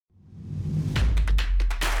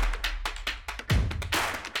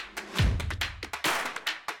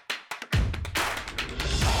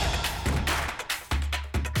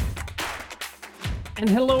And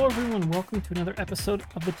hello, everyone. Welcome to another episode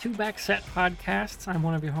of the Two Back Set Podcasts. I'm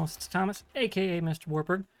one of your hosts, Thomas, aka Mr.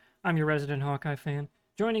 Warburg. I'm your resident Hawkeye fan.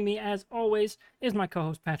 Joining me, as always, is my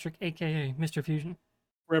co-host Patrick, aka Mr. Fusion.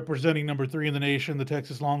 Representing number 3 in the nation, the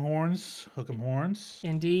Texas Longhorns. Hook 'em horns.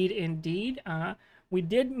 Indeed, indeed. We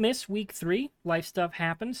did miss week 3. Life stuff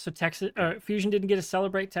happened, so Fusion didn't get to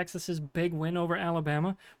celebrate Texas's big win over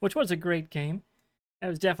Alabama, which was a great game. It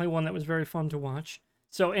was definitely one that was very fun to watch.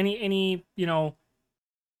 So any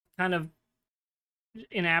kind of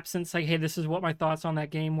in absence, like, hey, this is what my thoughts on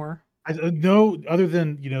that game were. No, other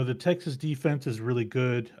than the Texas defense is really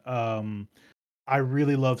good. I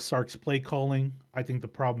really love Sark's play calling. I think the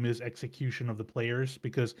problem is execution of the players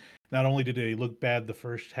because not only did they look bad the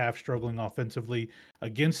first half, struggling offensively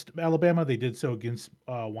against Alabama, they did so against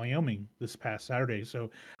Wyoming this past Saturday.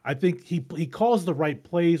 So I think he calls the right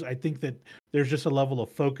plays. I think that there's just a level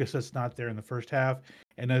of focus that's not there in the first half.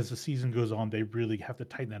 And as the season goes on, they really have to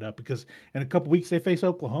tighten that up because in a couple weeks they face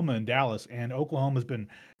Oklahoma and Dallas, and Oklahoma's been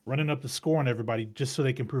running up the score on everybody just so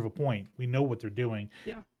they can prove a point. We know what they're doing.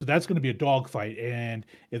 Yeah. So that's going to be a dogfight. And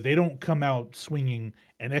if they don't come out swinging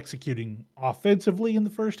and executing offensively in the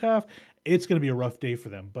first half, it's going to be a rough day for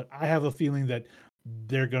them. But I have a feeling that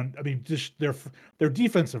they're going. I mean, just their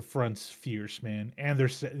defensive front's fierce, man, and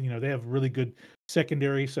they have really good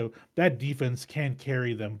secondary, so that defense can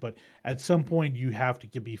carry them. But at some point, you have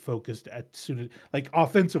to be focused like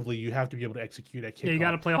offensively, you have to be able to execute at kickoff. Yeah, you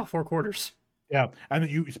got to play all 4 quarters. Yeah, I mean,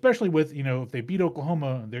 you especially with if they beat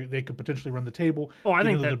Oklahoma, they could potentially run the table. Oh, I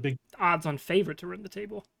think that odds on favorite to run the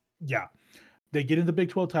table. Yeah, they get in the Big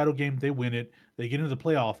 12 title game, they win it. They get into the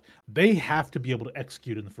playoff. They have to be able to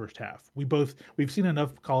execute in the first half. We've seen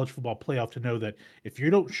enough college football playoff to know that if you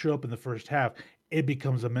don't show up in the first half, it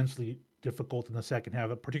becomes immensely difficult in the second half,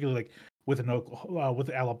 particularly like with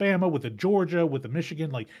Alabama, with the Georgia, with the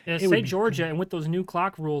Michigan. Like, say Georgia, and with those new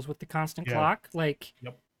clock rules, with the constant clock, like.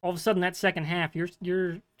 Yep. All of a sudden, that second half,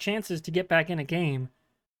 your chances to get back in a game,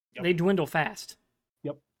 they dwindle fast.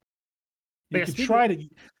 Yep. You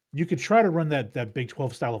could try to run that Big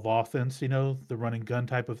 12 style of offense, the run and gun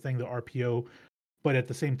type of thing, the RPO, but at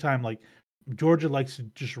the same time, like Georgia likes to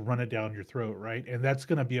just run it down your throat, right? And that's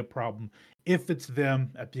going to be a problem if it's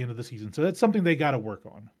them at the end of the season. So that's something they got to work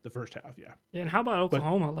on the first half, yeah. And how about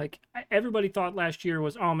Oklahoma? Like, everybody thought last year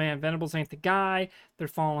was, oh man, Venables ain't the guy. They're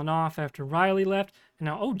falling off after Riley left. And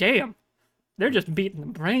now, oh damn, they're just beating the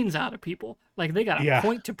brains out of people. Like, they got a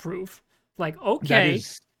point to prove. Like, okay.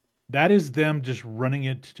 That is them just running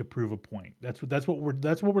it to prove a point. That's what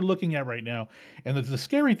we're looking at right now. And the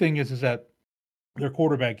scary thing is that their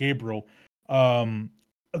quarterback Gabriel,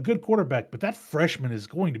 a good quarterback, but that freshman is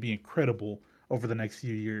going to be incredible over the next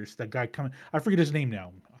few years. That guy coming, I forget his name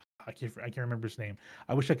now. I can't remember his name.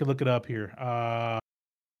 I wish I could look it up here.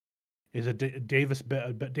 Is it Davis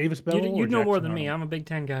Bell? You know more than me. I'm a Big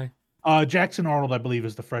Ten guy. Jackson Arnold, I believe,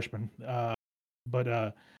 is the freshman.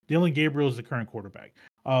 But Dylan Gabriel is the current quarterback.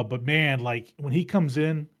 But man, like when he comes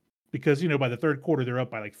in, because by the third quarter they're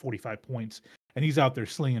up by like 45 points, and he's out there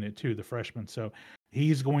slinging it too, the freshman. So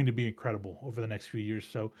he's going to be incredible over the next few years.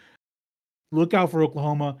 So look out for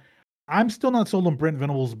Oklahoma. I'm still not sold on Brent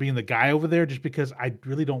Venables being the guy over there, just because I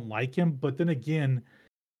really don't like him. But then again,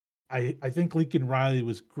 I think Lincoln Riley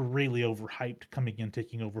was greatly overhyped coming in,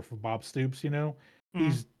 taking over for Bob Stoops.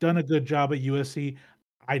 He's done a good job at USC.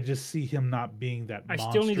 I just see him not being that monster. I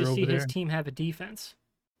still need to see his team have a defense.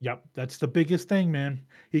 Yep, that's the biggest thing, man.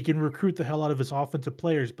 He can recruit the hell out of his offensive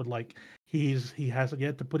players, but like he has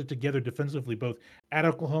yet to put it together defensively, both at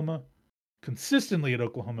Oklahoma, consistently at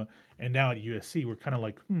Oklahoma, and now at USC. We're kind of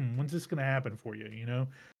like, when's this going to happen for you?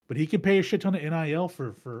 But he can pay a shit ton of NIL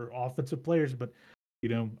for offensive players. But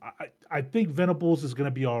I think Venables is going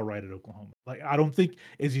to be all right at Oklahoma. Like, I don't think,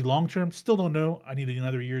 is he long term? Still don't know. I need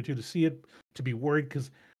another year or two to see it, to be worried, because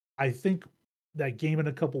I think that game in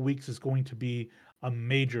a couple weeks is going to be a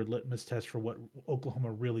major litmus test for what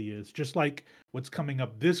Oklahoma really is. Just like what's coming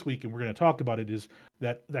up this week, and we're going to talk about it, is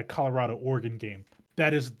that Colorado-Oregon game.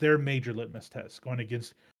 That is their major litmus test, going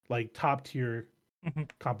against like top tier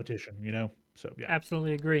competition, So yeah,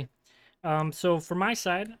 absolutely agree. So for my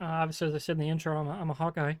side, obviously, as I said in the intro, I'm a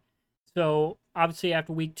Hawkeye. So obviously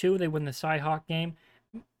after week 2, they win the Cy-Hawk game.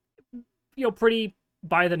 Pretty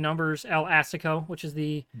by the numbers. El Assico, which is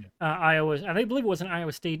the Iowa, I believe it was an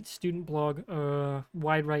Iowa State student blog,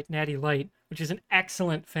 Wide Right Natty Light, which is an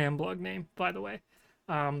excellent fan blog name, by the way.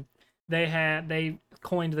 They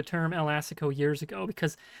coined the term El Assico years ago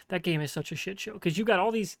because that game is such a shit show. Because you got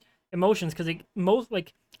all these emotions. Because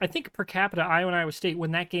I think per capita, Iowa and Iowa State,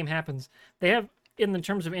 when that game happens, they have, in the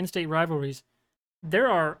terms of in-state rivalries, there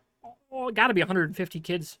are got to be 150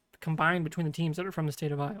 kids combined between the teams that are from the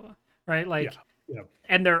state of Iowa, right? Yeah. Like, Yeah.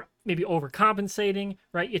 and they're maybe overcompensating,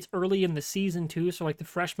 right? It's early in the season too, so like the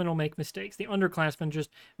freshmen will make mistakes. The underclassmen just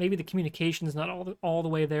maybe the communication is not all the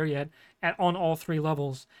way there yet on all three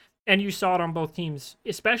levels. And you saw it on both teams,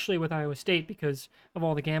 especially with Iowa State because of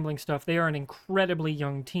all the gambling stuff. They are an incredibly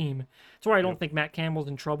young team. That's why I don't Yep. think Matt Campbell's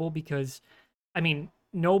in trouble because, I mean,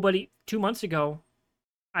 nobody 2 months ago,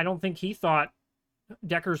 I don't think he thought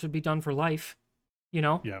Deckers would be done for life. You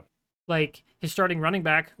know, Yeah. like his starting running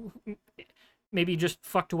back maybe just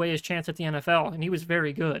fucked away his chance at the NFL, and he was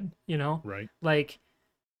very good, you know? Right. Like,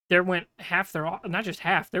 there went half their, not just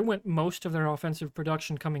half, there went most of their offensive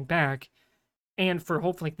production coming back, and for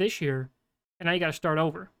hopefully this year, and now you got to start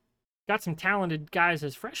over. Got some talented guys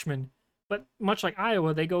as freshmen, but much like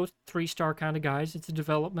Iowa, they go 3-star kind of guys. It's a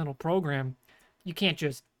developmental program. You can't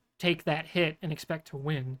just take that hit and expect to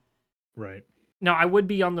win. Right. Now, I would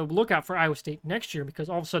be on the lookout for Iowa State next year because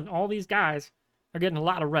all of a sudden all these guys are getting a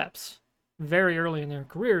lot of reps very early in their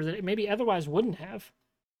careers that maybe otherwise wouldn't have.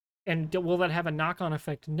 And will that have a knock-on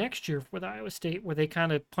effect next year with Iowa State where they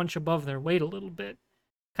kind of punch above their weight a little bit?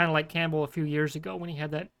 Kind of like Campbell a few years ago when he had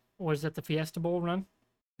that, was that the Fiesta Bowl run?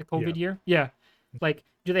 The Yeah. COVID year? Yeah. Like,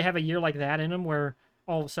 do they have a year like that in them where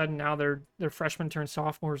all of a sudden now they're freshmen turn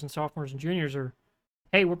sophomores and juniors are,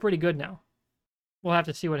 hey, we're pretty good now. We'll have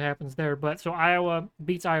to see what happens there. But so Iowa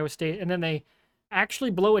beats Iowa State, and then they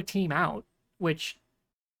actually blow a team out, which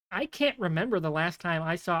I can't remember the last time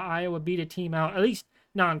I saw Iowa beat a team out, at least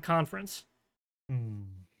non-conference. Hmm.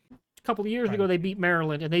 A couple of years Trying ago, to they think. beat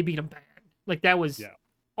Maryland, and they beat them bad. Like, that was Yeah.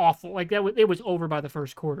 awful. Like, it was over by the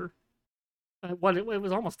first quarter. It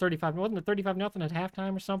was almost 35. Wasn't it 35 nothing at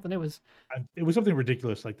halftime or something? It was, It was something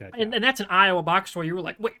ridiculous like that. and, Yeah. and that's an Iowa box score. You were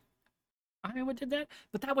like, wait, Iowa did that?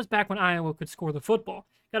 But that was back when Iowa could score the football.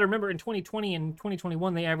 Got to remember in 2020 and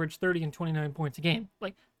 2021, they averaged 30 and 29 points a game.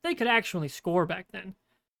 Like, they could actually score back then.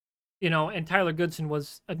 You know, and Tyler Goodson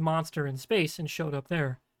was a monster in space and showed up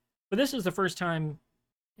there. But this is the first time,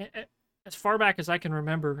 as far back as I can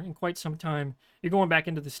remember, in quite some time, you're going back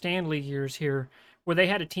into the Stanley years here, where they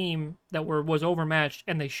had a team that was overmatched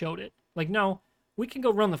and they showed it. Like, no, we can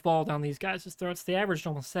go run the ball down these guys' throats. They averaged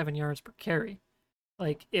almost 7 yards per carry.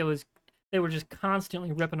 Like, they were just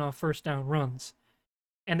constantly ripping off first down runs.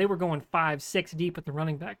 And they were going 5, 6 deep at the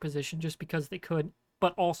running back position just because they could,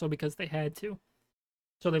 but also because they had to.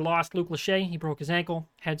 So they lost Luke Lachey. He broke his ankle,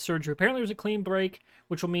 had surgery. Apparently, it was a clean break,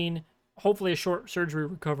 which will mean hopefully a short surgery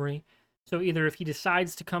recovery. So either if he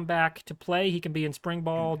decides to come back to play, he can be in spring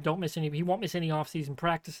ball. He won't miss any offseason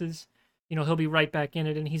practices. You know, he'll be right back in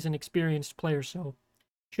it, and he's an experienced player, so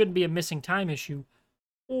shouldn't be a missing time issue.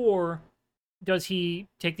 Or does he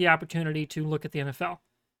take the opportunity to look at the NFL?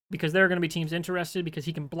 Because there are going to be teams interested because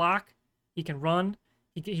he can block, he can run.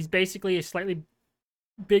 He's basically a slightly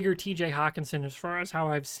bigger TJ Hawkinson as far as how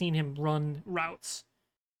I've seen him run routes.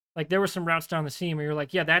 Like, there were some routes down the seam where you're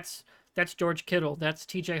like, yeah, that's George Kittle, that's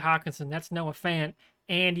TJ Hawkinson, that's Noah Fant,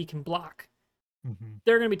 and he can block. Mm-hmm.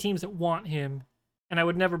 There are going to be teams that want him, and I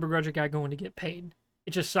would never begrudge a guy going to get paid.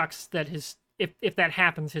 It just sucks that if that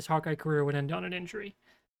happens, his Hawkeye career would end on an injury.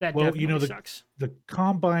 That Well, definitely sucks. the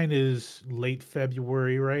combine is late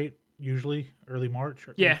February, right? Usually early March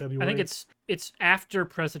or late Yeah, I think February. it's after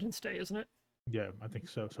President's Day, isn't it? Yeah, I think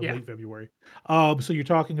so. So Yeah, late February. So you're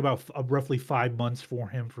talking about roughly 5 months for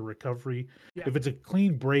him for recovery. yeah. If it's a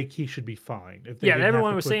clean break, he should be fine. If they Yeah, didn't have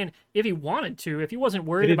everyone to was put, saying if he wanted to, if he wasn't they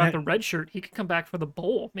worried didn't about have, the red shirt, he could come back for the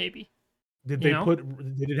bowl, maybe. did You they know? put,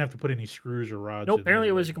 they didn't have to put any screws or rods Nope, in apparently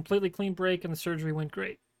there, it right? was a completely clean break and the surgery went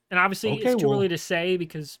great. And obviously Okay, it's too early well, to say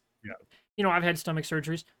because, yeah, you know, I've had stomach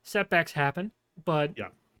surgeries. Setbacks happen, but yeah,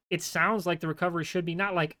 it sounds like the recovery should be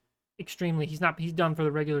not like extremely he's done for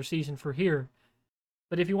the regular season for here.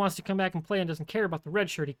 But if he wants to come back and play and doesn't care about the red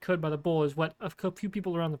shirt, he could by the bowl, is what a few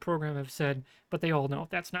people around the program have said, but they all know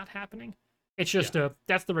that's not happening. It's yeah, just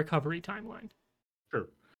that's the recovery timeline. sure.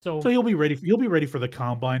 So So he'll be ready. He'll be ready for the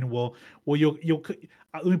combine. Well, let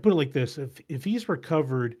me put it like this: if he's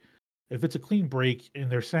recovered, if it's a clean break,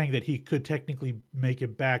 and they're saying that he could technically make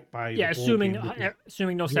it back by the yeah, bowl game, which is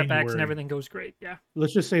assuming no setbacks and January. everything goes great, yeah,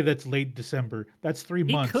 Let's just say that's late December. That's three he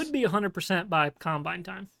could months. be 100% by combine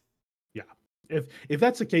time. Yeah. If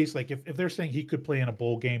that's the case, like if they're saying he could play in a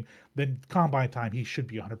bowl game, then combine time he should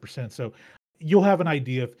be 100%. So you'll have an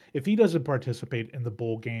idea if he doesn't participate in the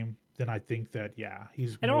bowl game, then I think that yeah,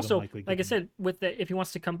 he's And more than also, likely like I getting said, with if he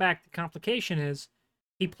wants to come back, the complication is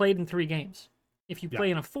he played in 3 games. If you yeah,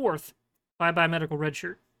 play in a fourth, bye medical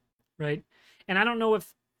redshirt, right? And I don't know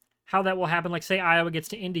if how that will happen. Like, say Iowa gets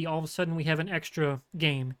to Indy, all of a sudden we have an extra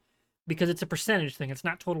game because it's a percentage thing. It's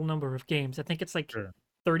not total number of games. I think it's like sure.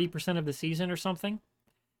 30% of the season or something.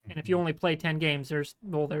 And if you Mhm. only play 10 games, there's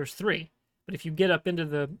 3. But if you get up into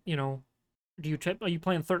the, are you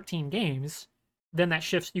playing 13 games, then that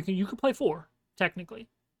shifts. You can play 4 technically.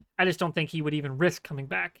 I just don't think he would even risk coming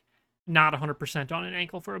back not 100% on an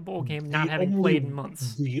ankle for a bowl game, not The having played in only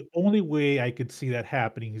months. the only way I could see that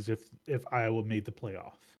happening is if Iowa made the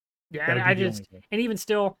playoff. Yeah, That and would be I the only just way. and even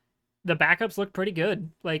still, the backups look pretty good.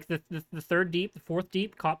 Like the third deep, the fourth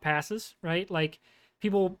deep caught passes, right? Like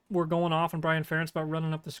people were going off on Brian Ferentz about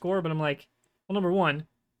running up the score, but I'm like, well, number one,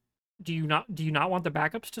 do you not want the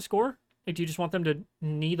backups to score? Like, do you just want them to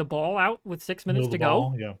knee the ball out with 6 minutes Middle of the to go?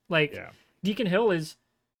 ball, yeah. Like, Yeah. Deacon Hill is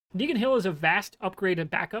Deacon Hill is a vast upgraded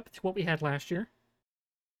backup to what we had last year.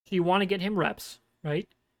 So you want to get him reps, right?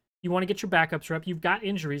 You want to get your backups rep. You've got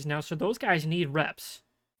injuries now, so those guys need reps,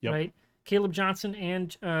 Yep. right? Caleb Johnson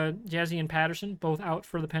and Jazzy and Patterson both out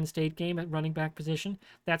for the Penn State game at running back position.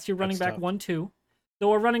 That's your running That's back tough. 1-2.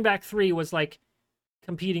 Though a running back 3 was like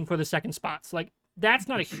competing for the second spots. Like that's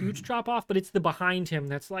not a huge drop off, but it's the behind him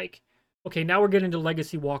that's like, okay, now we're getting into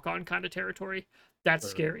legacy walk on kind of territory. That's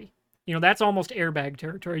Sure. scary. That's almost airbag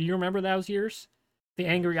territory. Do you remember those years? The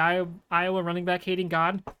angry Iowa running back hating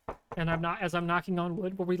God, and I'm knocking on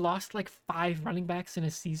wood, where we lost like 5 running backs in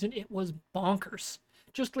a season. It was bonkers.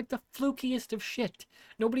 Just like the flukiest of shit.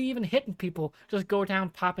 Nobody even hitting people. Just go down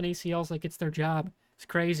popping ACLs like it's their job. It's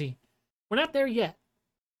crazy. We're not there yet,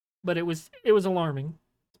 but it was alarming.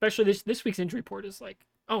 Especially this week's injury report is like,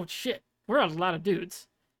 oh shit, we're out a lot of dudes.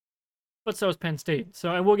 But so is Penn State.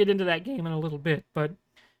 So and we'll get into that game in a little bit. But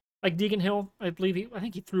like Deacon Hill, I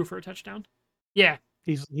think he threw for a touchdown. Yeah,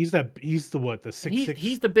 He's the what, the and six he's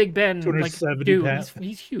six, the Big two Ben hundred like seventy dude. pound.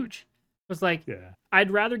 He's huge. It was like Yeah.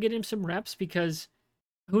 I'd rather get him some reps because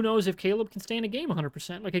who knows if Caleb can stay in a game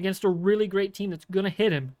 100%. Like against a really great team that's gonna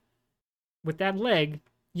hit him with that leg,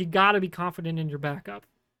 you got to be confident in your backup.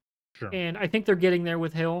 Sure. And I think they're getting there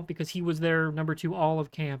with Hill because he was their number 2 all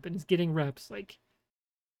of camp and is getting reps. Like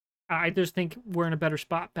I just think we're in a better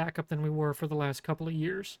spot backup than we were for the last couple of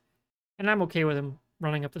years. And I'm okay with him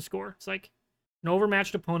running up the score. It's like an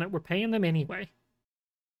overmatched opponent. We're paying them anyway.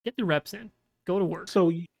 Get the reps in. Go to work.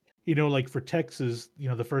 So, like for Texas,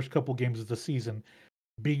 the first couple games of the season,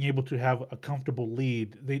 being able to have a comfortable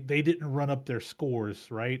lead, they didn't run up their scores,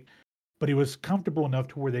 right? But he was comfortable enough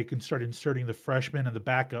to where they can start inserting the freshmen and the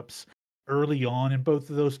backups early on in both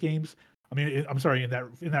of those games. I mean, I'm sorry, in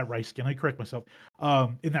that Rice game. Let me correct myself.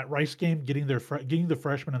 In that Rice game, getting the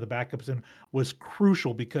freshmen and the backups in was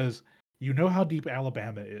crucial because you know how deep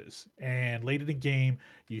Alabama is, and late in the game,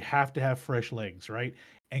 you have to have fresh legs, right?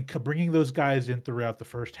 And bringing those guys in throughout the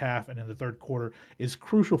first half and in the third quarter is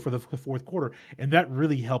crucial for the fourth quarter, and that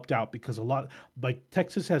really helped out because a lot like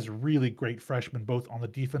Texas has really great freshmen both on the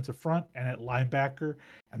defensive front and at linebacker,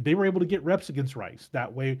 and they were able to get reps against Rice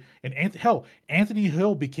that way. And Anthony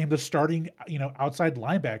Hill became the starting, outside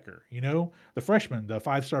linebacker. The freshman, the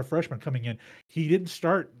 5-star freshman coming in. He didn't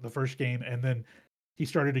start the first game, and then he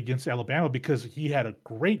started against Alabama because he had a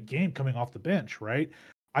great game coming off the bench. Right.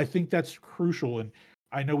 I think that's crucial, and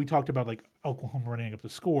I know we talked about like Oklahoma running up the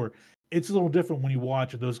score. It's a little different when you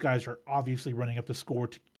watch, and those guys are obviously running up the score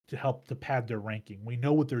to help to pad their ranking. We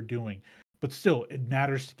know what they're doing, but still, it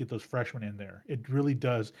matters to get those freshmen in there. It really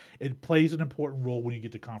does. It plays an important role when you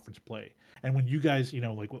get to conference play. And when you guys,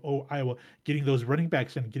 like Iowa, getting those running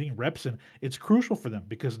backs in, getting reps in, it's crucial for them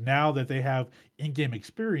because now that they have in-game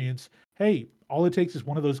experience, hey, all it takes is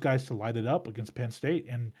one of those guys to light it up against Penn State,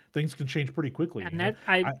 and things can change pretty quickly. And that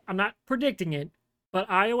I'm not predicting it, but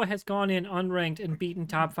Iowa has gone in unranked and beaten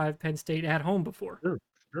top 5 Penn State at home before Sure,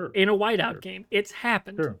 sure, in a whiteout sure, game. It's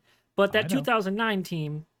happened. sure. But that I know. 2009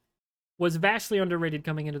 team was vastly underrated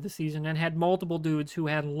coming into the season and had multiple dudes who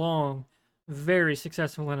had long, very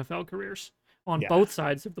successful NFL careers on Yeah. both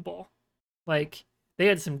sides of the ball. Like they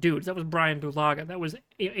had some dudes. That was Brian Bulaga. That was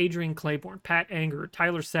Adrian Claiborne, Pat Anger,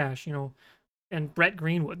 Tyler Sash, and Brett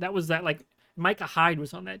Greenwood. That was that like Micah Hyde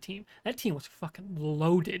was on that team. That team was fucking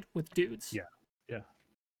loaded with dudes. Yeah. Yeah.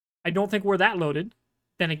 I don't think we're that loaded.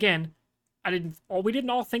 Then again, we didn't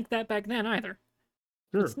all think that back then either.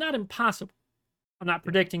 It's Sure. not impossible. I'm not Yeah.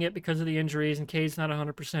 predicting it because of the injuries and K's not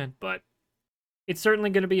 100%, but it's certainly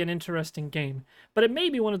going to be an interesting game. But it may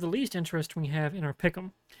be one of the least interesting we have in our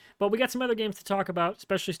pick'em. But we got some other games to talk about,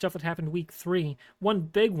 especially stuff that happened week 3. One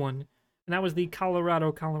big one, and that was the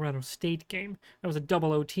Colorado State game. That was a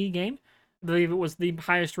double OT game. I believe it was the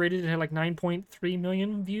highest rated. It had like 9.3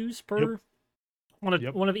 million views Yep. per one of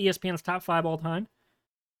Yep. ESPN's top 5 all time.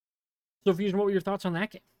 So, Fusion, what were your thoughts on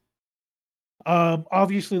that game?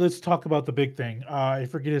 Obviously, let's talk about the big thing. I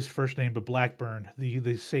forget his first name, but Blackburn,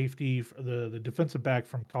 the safety, the defensive back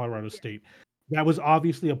from Colorado Yeah. State. That was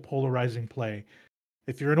obviously a polarizing play.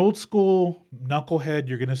 If you're an old school knucklehead,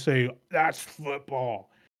 you're gonna say that's football.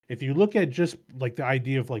 If you look at just like the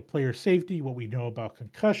idea of like player safety, what we know about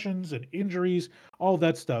concussions and injuries, all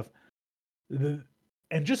that stuff, the,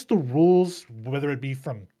 and just the rules, whether it be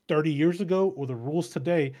from 30 years ago or the rules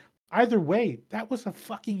today, either way, that was a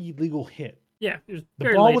fucking illegal hit. Yeah, it was The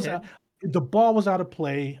very ball late was hit. out, the ball was out of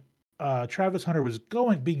play. Travis Hunter was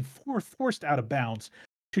being forced out of bounds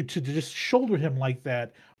to just shoulder him like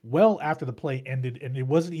that well after the play ended, and it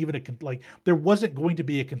wasn't even like there wasn't going to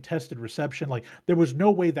be a contested reception. Like there was no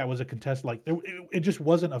way that was a contest. Like it just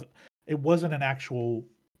wasn't it wasn't an actual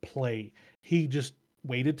play. He just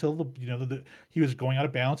waited till he was going out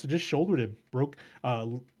of bounds and just shouldered him,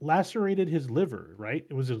 lacerated his liver. Right,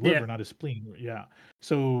 it was his Yeah, liver, not his spleen. Yeah.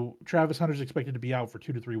 So Travis Hunter's expected to be out for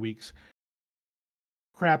 2 to 3 weeks.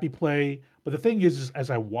 Crappy play. But the thing is as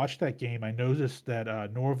I watched that game, I noticed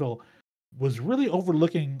that Norville was really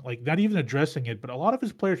overlooking, like not even addressing it, but a lot of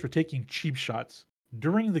his players were taking cheap shots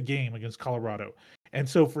during the game against Colorado. And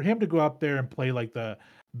so for him to go out there and play like the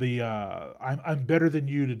I'm better than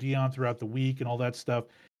you to Dion throughout the week and all that stuff.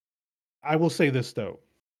 I will say this though.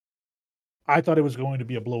 I thought it was going to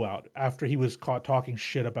be a blowout after he was caught talking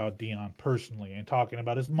shit about Dion personally and talking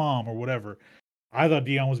about his mom or whatever. I thought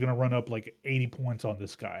Dion was going to run up like 80 points on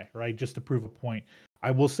this guy, right? Just to prove a point.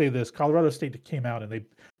 I will say this: Colorado State came out and they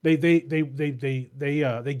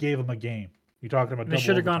gave him a game. You're talking about and they double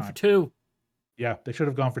should have gone for overtime. two. Yeah, they should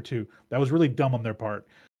have gone for two. That was really dumb on their part.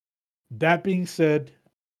 That being said,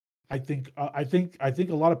 I think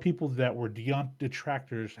a lot of people that were Dion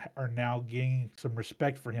detractors are now gaining some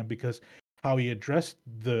respect for him because how he addressed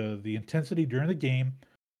the intensity during the game,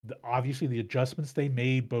 obviously the adjustments they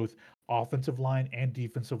made both offensive line and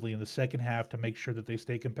defensively in the second half to make sure that they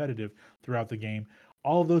stay competitive throughout the game.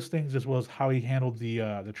 All of those things, as well as how he handled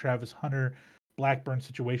the Travis Hunter Blackburn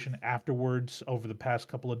situation afterwards over the past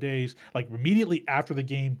couple of days, like immediately after the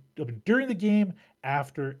game, I mean, during the game,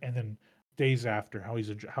 after, and then days after, how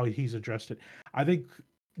he's addressed it. I think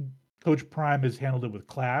Coach Prime has handled it with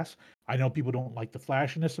class. I know people don't like the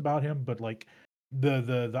flashiness about him, but like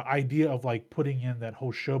the idea of like putting in that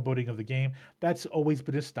whole showboating of the game, that's always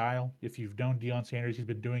been his style. If you've known Deion Sanders, he's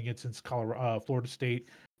been doing it since Florida State,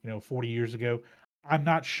 40 years ago. I'm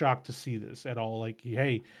not shocked to see this at all. Like,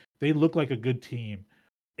 hey, they look like a good team.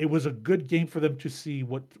 It was a good game for them to see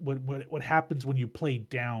what happens when you play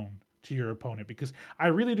down to your opponent, because I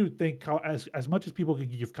really do think as much as people can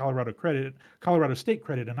give Colorado State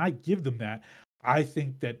credit, and I give them that, I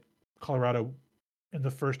think that Colorado in the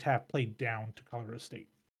first half played down to Colorado State.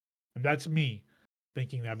 And that's me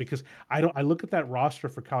thinking that because I look at that roster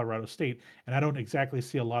for Colorado State and I don't exactly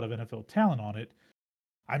see a lot of NFL talent on it.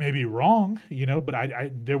 I may be wrong, but I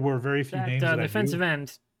there were very few That names that I knew. defensive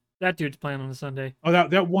end, that dude's playing on a Sunday. Oh,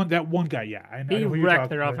 that one guy, yeah. I He know who you're wrecked talking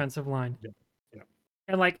their about. offensive line. Yeah. Yeah.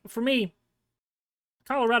 And like for me,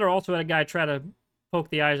 Colorado also had a guy try to poke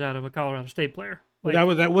the eyes out of a Colorado State player. Well,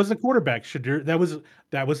 Like, that was the quarterback. Shadur,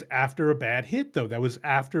 that was after a bad hit though. That was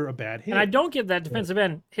after a bad and I hit. don't give that Yeah. defensive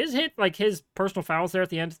end his hit, like his personal fouls there at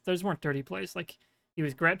the end. Those weren't dirty plays. Like he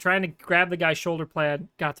was trying to grab the guy's shoulder pad,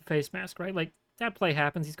 got the face mask right. Like that play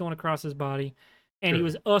happens. He's going across his body, and he Sure.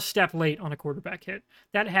 was a step late on a quarterback hit.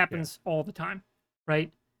 That Yeah. happens all the time,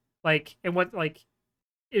 right? Like, and what like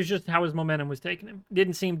it was just how his momentum was taking him. It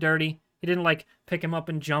didn't seem dirty. He didn't like pick him up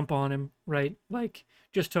and jump on him, right? Like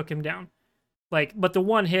just took him down. Like, but the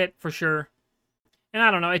one hit for sure. And I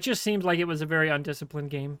don't know. It just seemed like it was a very undisciplined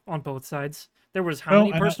game on both sides. There was how No,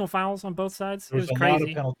 many and personal fouls on both sides? there It was was a lot of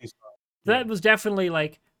crazy. penalties. Yeah. That was definitely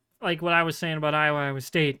like what I was saying about Iowa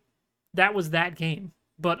State. That was that game,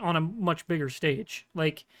 but on a much bigger stage.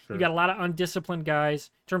 Like you Sure. got a lot of undisciplined guys.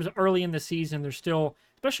 In terms of early in the season, they're still,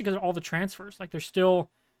 especially because of all the transfers, like they're still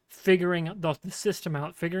figuring the system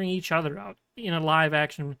out, figuring each other out in a live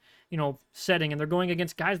action, setting, and they're going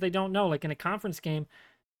against guys they don't know. Like in a conference game,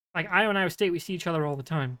 like Iowa and Iowa State, we see each other all the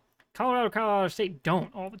time. Colorado State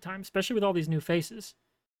don't all the time, especially with all these new faces.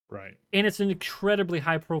 Right. And it's an incredibly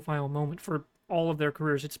high profile moment for all of their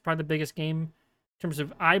careers. It's probably the biggest game in terms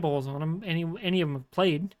of eyeballs on them any of them have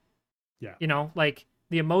played. Yeah. Like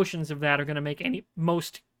the emotions of that are going to make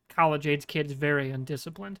most college age kids very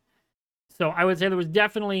undisciplined. So I would say there was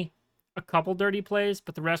definitely a couple dirty plays,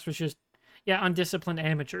 but the rest was just undisciplined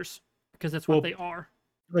amateurs because that's what Well, they are.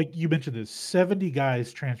 like you mentioned this, 70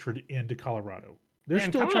 guys transferred into Colorado. They're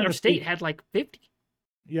And still trying Colorado to State figure. had like 50.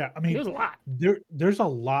 Yeah, I Like, it mean, was a lot. there's a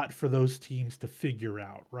lot for those teams to figure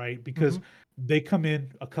out, right? Because Hmm. they come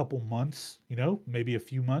in a couple months, maybe a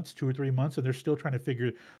few months, 2 or 3 months, and they're still trying to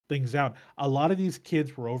figure things out. A lot of these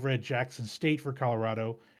kids were over at Jackson State for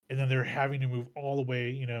Colorado, and then they're having to move all the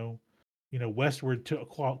way, westward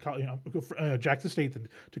to Jackson State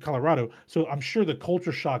to Colorado. So I'm sure the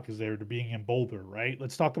culture shock is there to being in Boulder, right?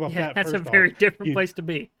 Let's talk about Yeah, that that's a first off. very different You, place to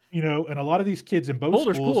be. and a lot of these kids in both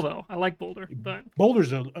Boulder's cool schools, though. I like Boulder, but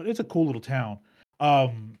Boulder's it's a cool little town.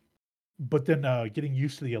 Um, but then getting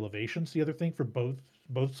used to the elevations, the other thing for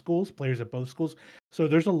both schools, players at both schools. So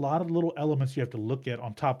there's a lot of little elements you have to look at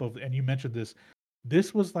on top of, and you mentioned this.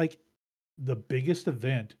 This was like the biggest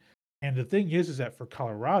event. And the thing is that for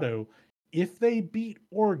Colorado, if they beat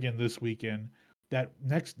Oregon this weekend, that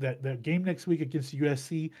game next week against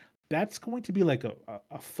USC, that's going to be like a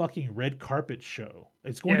fucking red carpet show.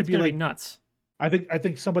 It's yeah, going to it's be gonna be like nuts. I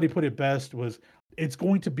think somebody put it best was it's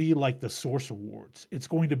going to be like the Source Awards. It's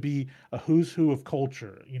going to be a who's who of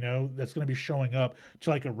culture, that's going to be showing up to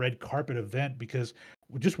like a red carpet event because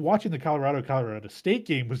just watching the Colorado State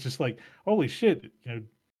game was just like, holy shit,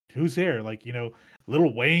 who's there? Like,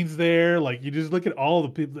 Little Wayne's there. Like you just look at all the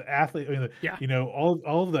people, the athletes, Yeah,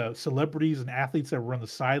 all the celebrities and athletes that were on the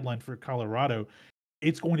sideline for Colorado.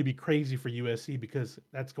 It's going to be crazy for USC because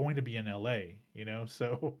that's going to be in LA.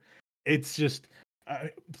 So it's just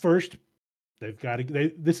first they've got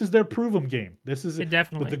to. This is their prove 'em game. This is, it but the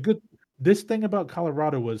definitely. good. This thing about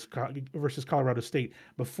Colorado was versus Colorado State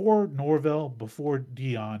before Norvell, before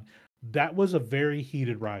Dion. That was a very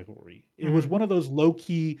heated rivalry. It was Hmm. one of those low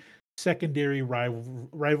key secondary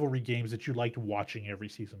rivalry games that you liked watching every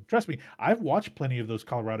season. Trust me, I've watched plenty of those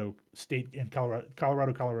Colorado State and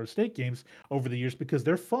Colorado State games over the years because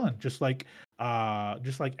they're fun. Just like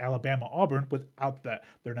Alabama Auburn, without that,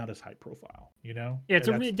 they're not as high profile. Yeah, it's That's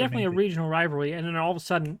the definitely main a thing. regional rivalry, and then all of a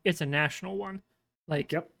sudden it's a national one.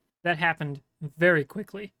 Like Yep. that happened very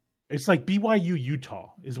quickly. It's like BYU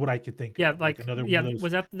Utah is what I could think Yeah, of. Like like another one yeah, of those.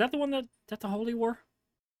 was that the one that the Holy War?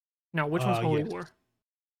 No, which one's Holy Yes, War?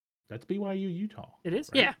 that's BYU Utah, It is.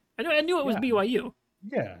 right? Yeah, I knew it was Yeah, BYU.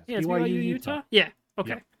 yeah, it's Yeah, it's BYU BYU Utah. Utah. Yeah, Yep.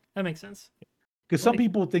 okay, that makes sense. Because some Like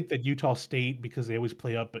people think that Utah State because they always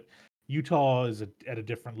play up, but Utah is at a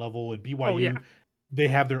different level, and oh yeah, BYU they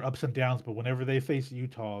have their ups and downs, but whenever they face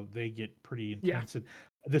Utah, they get pretty yeah, intense. And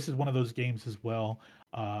this is one of those games as well.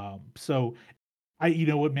 So you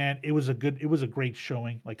know what, man, it was a great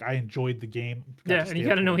showing. Like I enjoyed the game. Got yeah, to and you stay up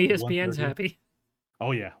got to till know like ESPN's 1:30. happy.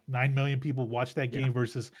 Oh yeah, 9 million people watched that Yeah, game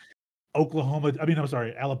versus Oklahoma. I mean, I'm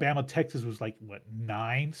sorry, Alabama, Texas was like what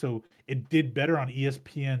 9, so it did better on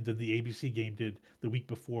ESPN than the ABC game did the week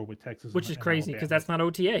before with Texas which is and crazy because Alabama. that's not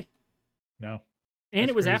OTA, No, and that's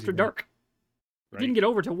it was crazy, after man. dark. It didn't Right, get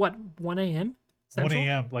over to what 1 a.m. 1 Central.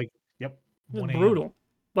 a.m. Like, yep, It was 1 a.m. brutal,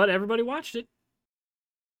 but everybody watched it.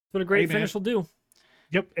 That's what a Hey, great man. finish will do.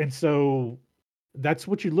 Yep, and so that's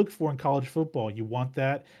what you look for in college football. You want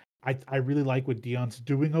that. I really like what Dion's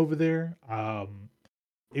doing over there.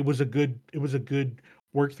 It was a good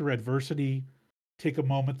work through adversity. Take a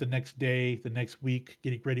moment the next day, the next week,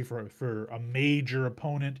 getting ready for a major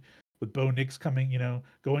opponent with Bo Nix coming.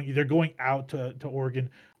 They're going out to Oregon.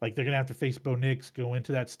 Like they're gonna have to face Bo Nix, go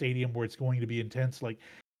into that stadium where it's going to be intense. Like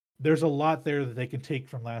there's a lot there that they can take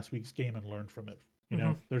from last week's game and learn from it.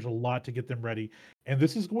 Hmm. There's a lot to get them ready. And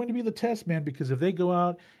this is going to be the test, man, because if they go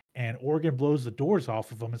out and Oregon blows the doors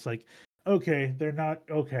off of them, it's like, okay, they're not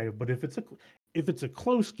okay. But if it's a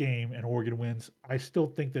close game and Oregon wins, I still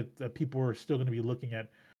think that people are still going to be looking at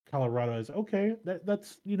Colorado as okay.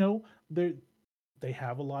 That's they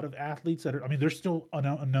have a lot of athletes that are. I mean, they're still an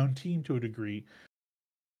unknown team to a degree,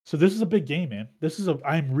 so this is a big game, man.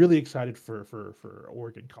 I'm really excited for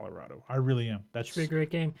Oregon, Colorado. I really am. Should be a That's great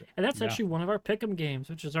game. And that's yeah, actually one of our pick'em games,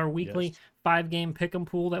 which is our weekly yes. 5 game pick'em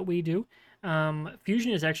pool that we do.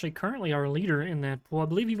 Fusion is actually currently our leader in that pool. I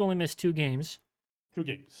believe you've only missed 2 games, 2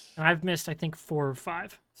 games. and I've missed I think 4 or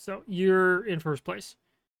 5. So you're in first place.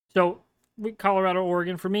 So Colorado,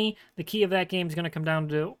 Oregon. For me, the key of that game is going to come down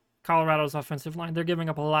to Colorado's offensive line. They're giving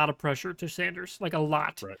up a lot of pressure to Sanders, like a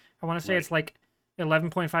lot. Right. I want to say Right. it's like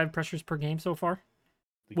 11.5 pressures per game so far,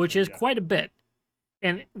 Think which so, is yeah. quite a bit.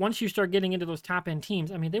 And once you start getting into those top end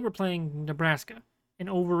teams, I mean, they were playing Nebraska, an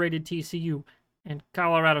overrated TCU, and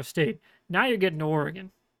Colorado State. Now you're getting to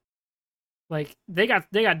Oregon. Like they got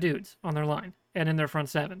dudes on their line and in their front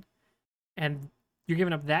seven, and you're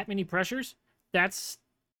giving up that many pressures. That's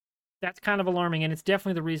that's kind of alarming, and it's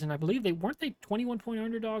definitely the reason I believe they weren't they 21-point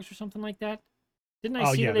underdogs or something like that. Didn't I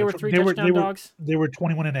Oh see yeah, that they they're were tw- three they were they touchdown were dogs? they were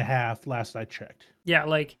 21 and a half last I checked. Yeah,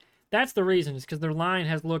 like that's the reason is because their line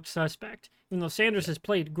has looked suspect. Even though Sanders Yeah. has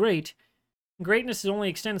played great, greatness is only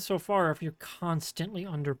extended so far if you're constantly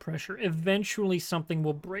under pressure. Eventually, something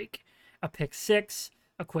will break. A pick six,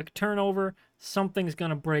 a quick turnover, something's going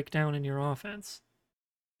to break down in your offense.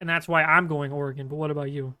 And that's why I'm going Oregon. But what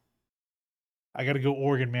about you? I got to go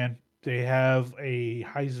Oregon, man. They have a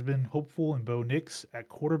Heisman hopeful in Bo Nix at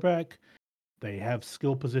quarterback. They have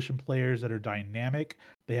skill position players that are dynamic.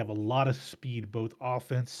 They have a lot of speed, both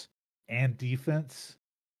offense and defense.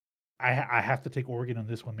 I have to take Oregon on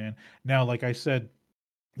this one, man. Now, like I said,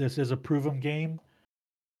 this is a proven game.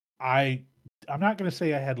 I I'm not going to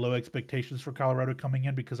say I had low expectations for Colorado coming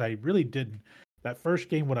in because I really didn't. That first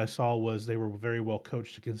game, what I saw was they were very well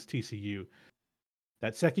coached against TCU.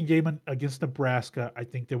 That second game against Nebraska, I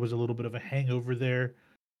think there was a little bit of a hangover there.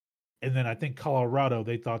 And then I think Colorado,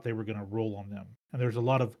 they thought they were going to roll on them. And there's a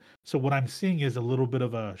lot of, so what I'm seeing is a little bit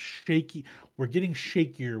of a shaky, we're getting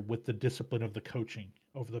shakier with the discipline of the coaching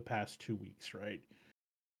over the past 2 weeks, right?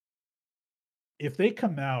 If they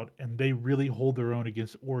come out and they really hold their own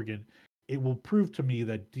against Oregon, it will prove to me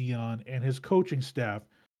that Dion and his coaching staff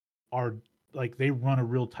are like they run a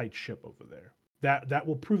real tight ship over there. That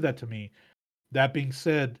will prove that to me. That being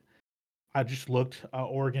said, I just looked.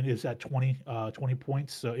 Oregon is at 20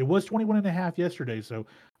 points. So it was 21 and a half yesterday. So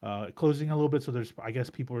closing a little bit. So there's, I guess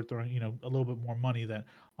people are throwing, a little bit more money than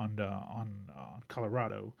on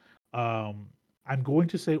Colorado. Um, I'm going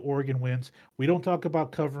to say Oregon wins. We don't talk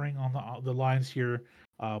about covering on the lines here,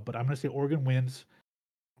 but I'm going to say Oregon wins.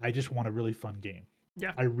 I just want a really fun game.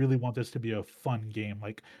 Yeah. I really want this to be a fun game,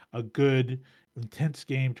 like a good, intense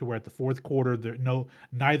game to where at the fourth quarter,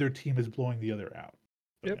 neither team is blowing the other out.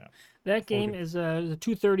 So Yep. yeah, That game Oregon. is a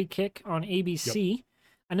 2:30 kick on Yep. ABC.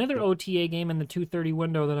 Another Yep. OTA game in the 2:30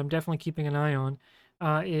 window that I'm definitely keeping an eye on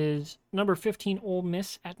is number 15 Ole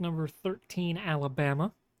Miss at number 13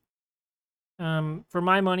 Alabama. For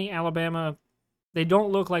my money, Alabama, they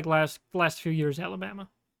don't look like last few years Alabama,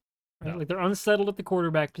 right? No. Like they're unsettled at the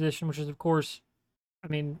quarterback position, which is of course, I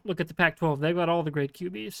mean, look at the Pac-12. They've got all the great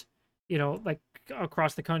QBs, like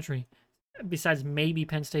across the country. Besides maybe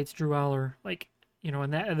Penn State's Drew Aller,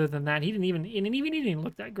 and that other than that, he didn't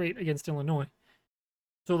look that great against Illinois.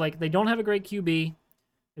 So like they don't have a great QB.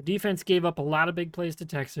 Their defense gave up a lot of big plays to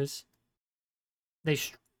Texas. They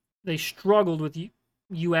they struggled with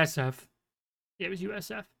USF. Yeah, it was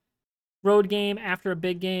USF. Road game after a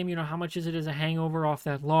big game, how much is it as a hangover off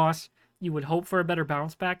that loss? You would hope for a better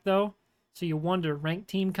bounce back though. So you wonder, ranked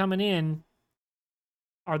team coming in,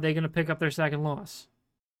 are they going to pick up their second loss?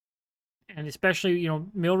 And especially,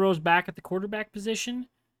 Milrose back at the quarterback position,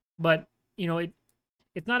 but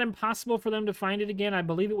it's not impossible for them to find it again. I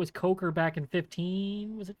believe it was Coker back in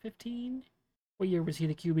 15. Was it 15? What year was he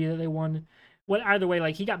the QB that they won? What either way,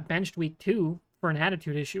 like he got benched week 2 for an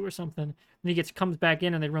attitude issue or something, and he comes back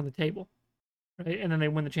in and they run the table, right? And then they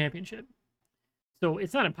win the championship. So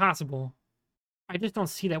it's not impossible. I just don't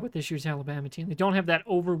see that with this year's Alabama team. They don't have that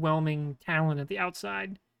overwhelming talent at the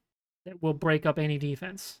outside that will break up any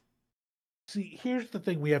defense. See, here's the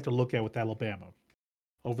thing we have to look at with Alabama.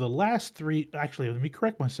 Over the last actually, let me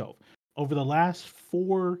correct myself. Over the last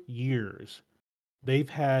 4 years, they've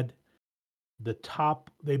had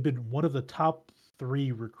they've been one of the top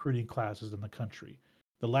three recruiting classes in the country.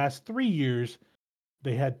 The last 3 years,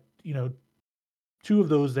 they had, two of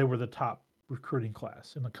those, they were the top recruiting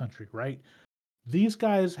class in the country, right? These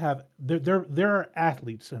guys have, there are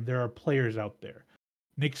athletes and there are players out there.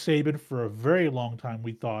 Nick Saban, for a very long time,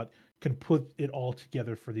 we thought can put it all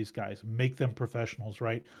together for these guys, make them professionals,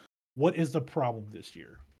 right? What is the problem this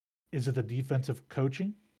year? Is it the defensive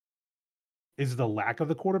coaching? Is it the lack of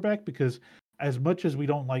the quarterback? Because as much as we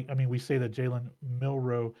don't like, I mean, we say that Jalen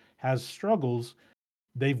Milroe has struggles,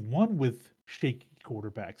 they've won with shaky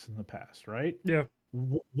quarterbacks in the past, right? Yeah.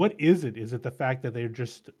 What is it? Is it the fact that they're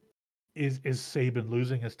just is Saban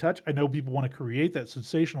losing his touch? I know people want to create that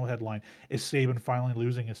sensational headline. Is Saban finally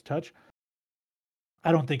losing his touch?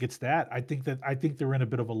 I don't think it's that. I think they're in a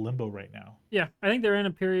bit of a limbo right now. Yeah, I think they're in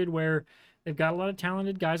a period where they've got a lot of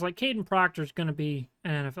talented guys. Like Caden Proctor's going to be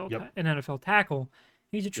Yep. an NFL tackle.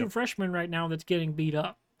 He's a true Yep. freshman right now that's getting beat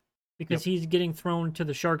up because Yep. he's getting thrown to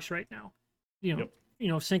the sharks right now. Yep.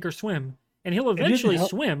 Sink or swim, and he'll It didn't eventually help.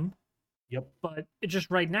 swim. Yep. But it just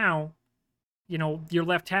right now, your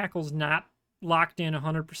left tackle's not locked in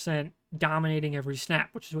 100% dominating every snap,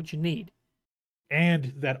 which is what you need. And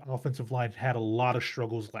that offensive line had a lot of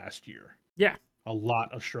struggles last year. Yeah. A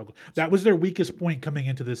lot of struggle. That was their weakest point coming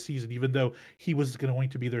into this season, even though he was going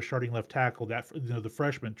to be their starting left tackle, the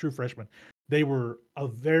freshman, true freshman. They were a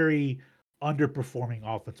very underperforming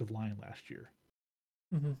offensive line last year.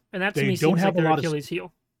 And that to They me don't seems like have a their lot of Achilles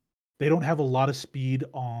heel. they don't have a lot of speed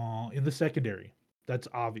in the secondary. That's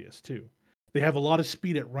obvious too. They have a lot of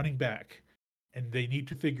speed at running back, and they need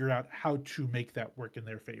to figure out how to make that work in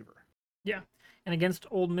their favor. Yeah. And against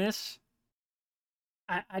Ole Miss,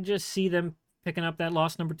 I just see them picking up that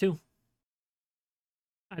loss number 2.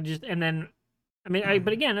 And then But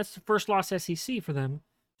again, that's the first loss SEC for them,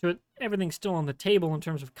 so everything's still on the table in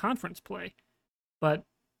terms of conference play. But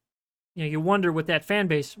you wonder with that fan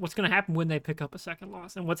base, what's going to happen when they pick up a second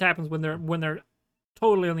loss, and what happens when they're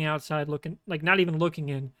totally on the outside looking, like not even looking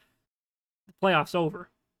in. The playoffs over.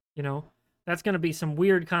 You know, that's going to be some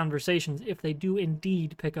weird conversations if they do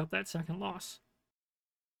indeed pick up that second loss.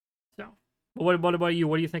 So, what about you?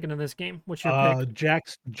 What are you thinking of this game? What's your pick?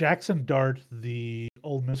 Jackson Dart, the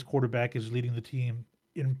Ole Miss quarterback, is leading the team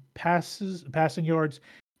in passing yards,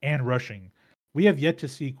 and rushing. We have yet to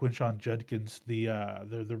see Quinshon Judkins, the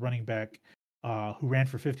running back, who ran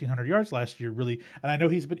for 1,500 yards last year. Really, and I know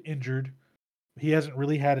he's been injured. He hasn't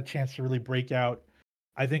really had a chance to really break out.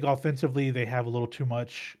 I think offensively they have a little too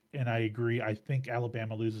much, and I agree. I think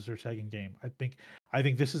Alabama loses their second game. I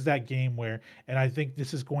think this is that game where, and I think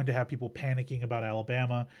this is going to have people panicking about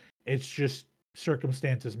Alabama. It's just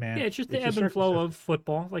circumstances, Yeah, man. it's just the It's just ebb and flow circumstances, of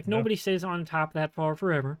football. Like you know. nobody stays on top that far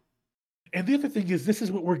forever. And the other thing is, this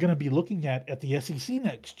is what we're going to be looking at the SEC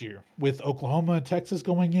next year with Oklahoma and Texas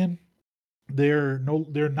going in. They're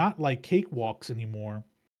not like cakewalks anymore.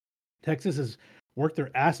 Texas has worked their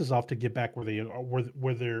asses off to get back where they are,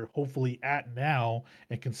 where they're hopefully at now,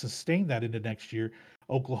 and can sustain that into next year.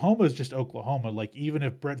 Oklahoma is just Oklahoma. Like, even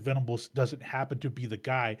if Brett Venables doesn't happen to be the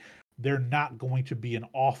guy, they're not going to be an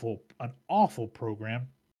awful program.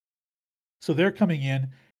 So they're coming in.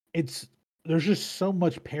 It's There's just so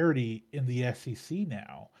much parity in the SEC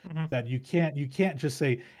now Mm-hmm. that you can't just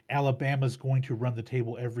say Alabama's going to run the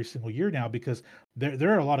table every single year now, because there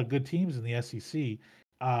are a lot of good teams in the SEC.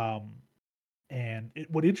 Um,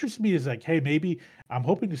 what interests me is, like, hey, maybe I'm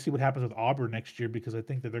hoping to see what happens with Auburn next year, because I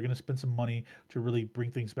think that they're going to spend some money to really bring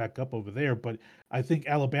things back up over there. But I think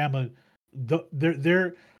Alabama,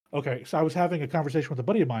 they're okay. So I was having a conversation with a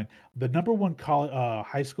buddy of mine. The number one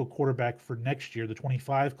high school quarterback for next year, the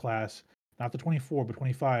 25 class, not the 24, but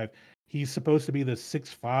 25. He's supposed to be the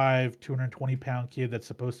 6'5", 220-pound kid that's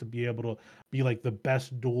supposed to be able to be like the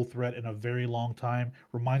best dual threat in a very long time.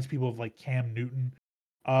 Reminds people of like Cam Newton.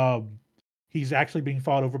 Um, he's actually being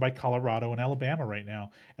fought over by Colorado and Alabama right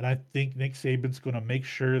now. And I think Nick Saban's going to make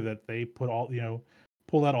sure that they pull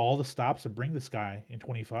out all the stops and bring this guy in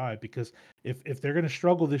 25, because if they're going to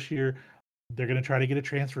struggle this year, they're going to try to get a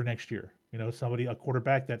transfer next year. A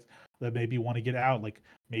quarterback that maybe want to get out, like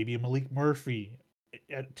maybe a Malik Murphy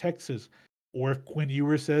at Texas, or if Quinn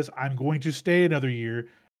Ewers says, I'm going to stay another year,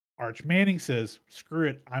 Arch Manning says, screw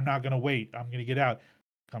it, I'm not going to wait, I'm going to get out,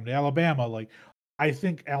 come to Alabama. Like, I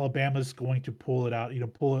think Alabama's going to pull it out,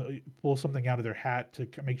 pull something out of their hat to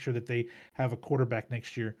make sure that they have a quarterback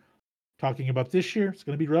next year. Talking about this year, it's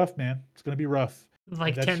going to be rough, man. It's going to be rough, and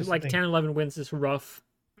Like that's 10, just the like thing. 10, 11 wins is rough.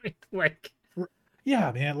 Like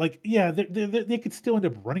Yeah, man. Like, yeah, they could still end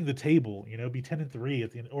up running the table, be 10-3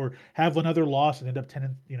 at the end, or have another loss and end up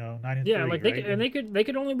 9 and yeah, 3, like they right? could, and And they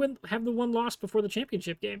could only have the one loss before the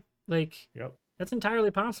championship game. Like yep, that's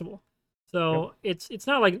entirely possible. yep. So it's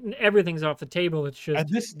not like everything's off the table. It's And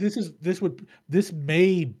just this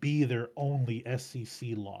may be their only SEC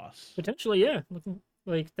loss. potentially, yeah.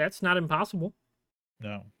 Like that's not impossible.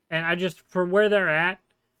 No, And I just for where they're at,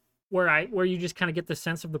 where you just kind of get the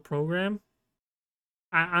sense of the program,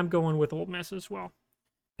 I'm going with Ole Miss as well,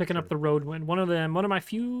 picking up sure. the road win. One of my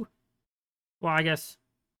few. Well, I guess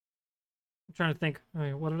I'm trying to think.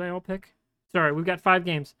 Wait, what did I all pick? Sorry, we've got 5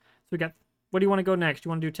 games. So we got. What do you want to go next? You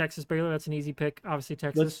want to do Texas Baylor? That's an easy pick. Obviously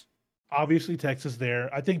Let's Texas. Obviously Texas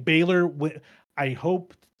there. I think Baylor. I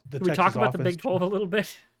hope the Can we talk Texas about the offense. Big 12 a little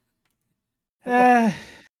bit? Eh,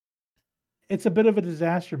 it's a bit of a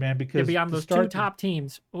disaster, man, Yeah, because beyond to those two start, top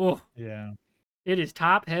teams. Oh, yeah. it is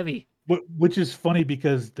top heavy. Which is funny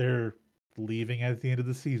because they're leaving at the end of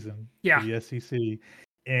the season for Yeah, the SEC,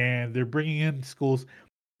 and they're bringing in schools.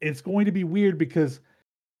 It's going to be weird because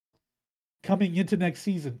coming into next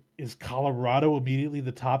season, is Colorado immediately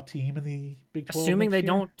the top team in the Big 12 assuming they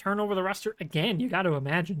next year? don't turn over the roster again, you got to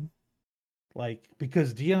imagine. Like,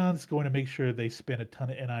 because Dion's going to make sure they spend a ton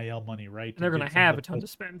of NIL money, right, And to they're going get to some of have the a ton best.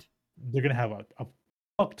 to spend. They're going to have a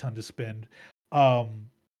fuck ton to spend. Um,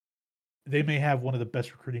 they may have one of the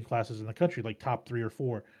best recruiting classes in the country, like top 3 or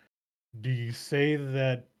 4. Do you say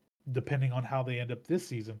that, depending on how they end up this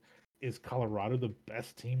season, is Colorado the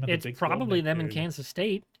best team in the It's Big 12 probably next them in year? Kansas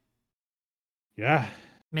State, Yeah.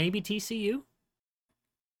 maybe TCU in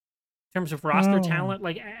terms of roster Oh, talent,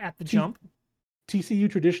 like at the T- jump.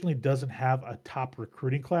 TCU traditionally doesn't have a top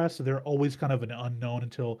recruiting class, so they're always kind of an unknown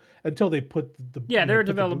until they put the Yeah, they're a put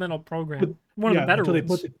the developmental put program, one of the yeah, better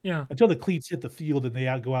ones. Yeah, until the cleats hit the field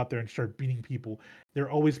and go out there and start beating people. They're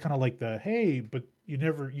always kind of like the, hey, but you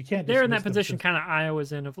can't they're in that dismiss them position, since, kind of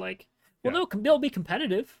Iowa's in of like, well, yeah. they'll be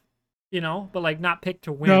competitive. but like not picked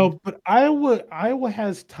to win. No, but Iowa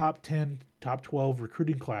has top 10, top 12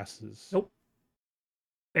 recruiting classes. Nope.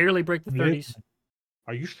 Barely break the Do they? 30s.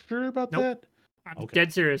 Are you sure about Nope. that? I'm Okay.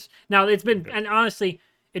 dead serious. Now it's been, Okay. and honestly,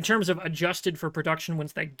 in terms of adjusted for production,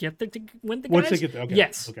 once they get to win the Once they guys, get okay.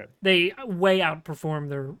 yes, Okay. they way outperform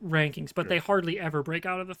their rankings, but they Sure. hardly ever break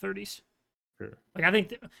out of the 30s. Sure. Like I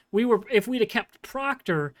think we were, if we'd have kept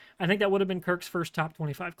Proctor, I think that would have been Kirk's first top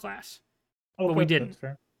 25 class, but we Okay, that's didn't.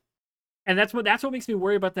 fair. And that's what makes me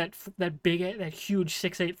worry about that huge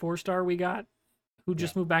 6'8" 4-star we got, who Yeah.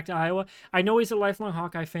 just moved back to Iowa. I know he's a lifelong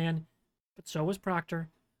Hawkeye fan, but so was Proctor.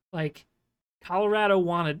 Like Colorado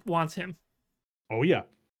wants him. Oh yeah.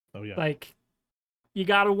 Oh yeah. Like you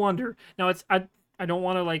gotta wonder. Now I don't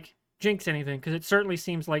want to like jinx anything because it certainly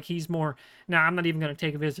seems like he's more. Nah, I'm not even gonna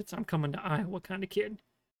take visits. I'm coming to Iowa kind of kid.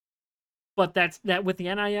 But that with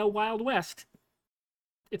the NIL Wild West,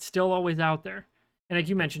 it's still always out there. And like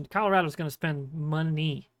you Yep. mentioned, Colorado's gonna spend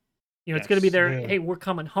money. It's gonna be Yes. their hey, we're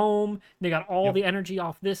coming home. They got all Yep. the energy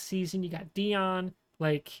off this season. You got Dion.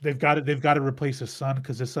 Like, They've got to replace his son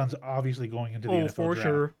because his son's obviously going into the oh, NFL for draft.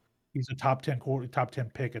 sure. He's a top 10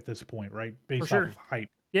 pick at this point, right? For Based off sure. of hype.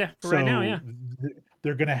 Yeah, for right now, So yeah.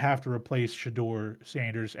 they're going to have to replace Shador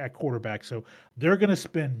Sanders at quarterback. So they're going to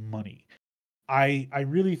spend money. I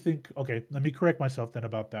really think okay, let me correct myself then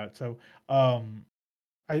about that. So um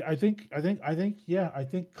I think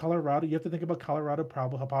Colorado, you have to think about Colorado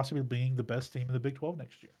probably possibly being the best team in the Big 12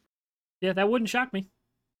 next year. Yeah, that wouldn't shock me.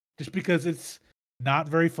 Just because it's not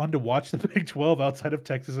very fun to watch the Big 12 outside of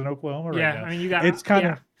Texas and Oklahoma right Yeah, now. I mean, you got It's kind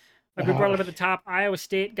yeah, of like we brought up at the top. Iowa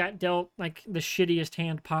State got dealt like the shittiest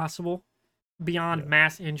hand possible, beyond yeah,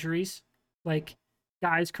 mass injuries. Like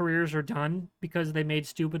guys' careers are done because they made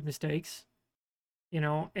stupid mistakes.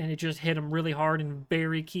 And it just hit them really hard in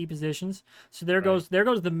very key positions. So there right. goes there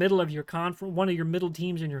goes the middle of your conference, one of your middle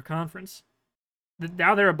teams in your conference.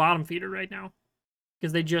 Now they're a bottom feeder right now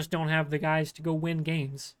because they just don't have the guys to go win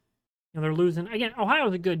games. They're losing again.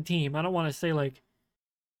 Ohio's a good team. I don't want to say like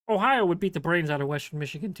Ohio would beat the brains out of Western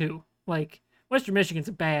Michigan too. Like Western Michigan's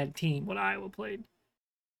a bad team what Iowa played,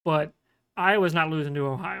 but Iowa's not losing to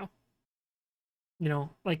Ohio.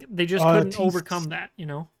 Like they just couldn't T overcome that.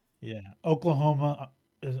 yeah, Oklahoma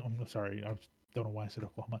I'm sorry, don't know why I said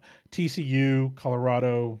Oklahoma. TCU,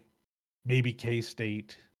 Colorado, maybe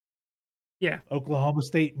K-State. Yeah, Oklahoma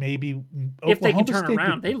State, maybe if they can Oklahoma turn State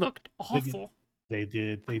around, they looked they, awful. they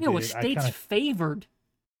did, they Iowa did. I State's kind of favored.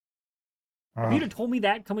 If you'd uh, have told me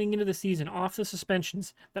that coming into the season, off the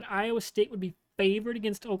suspensions, that Iowa State would be favored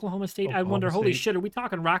against Oklahoma State, I'd Oklahoma wonder, holy State. shit, are we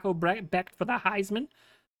talking Rocco Becht for the Heisman?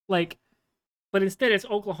 Like, but instead it's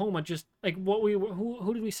Oklahoma. Just like what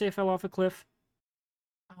who did we say fell off a cliff?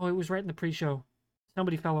 Oh, it was right in the pre-show.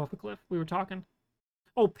 Somebody fell off a cliff. We were talking.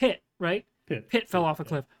 Oh, Pitt, right? Pitt fell off a Yeah.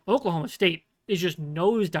 cliff. Oklahoma State is just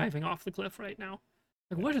nosediving off the cliff right now.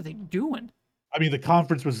 Like, Yeah. what are they doing? I mean, the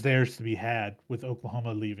conference was theirs to be had with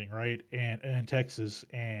Oklahoma leaving, right? And Texas,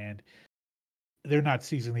 and they're not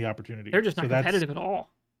seizing the They're opportunity. just So not that's competitive at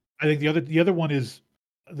all. I think the other one is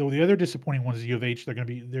though the other disappointing one is U of H.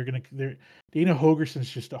 They're Dana Hogerson's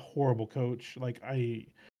just a horrible coach. Like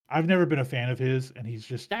I've never been a fan of his, and he's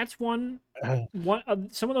just That's one uh, one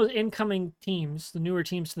some of those incoming teams, the newer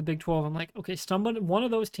teams to the Big 12. I'm like, okay, one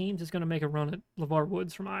of those teams is going to make a run at LeVar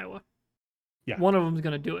Woods from Iowa. yeah. One of them is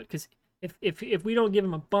going to do it because if we don't give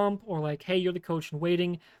him a bump or like, hey, you're the coach in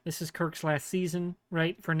waiting, this is Kirk's last season,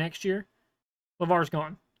 right, for next year, LeVar's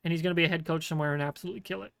gone and he's going to be a head coach somewhere and absolutely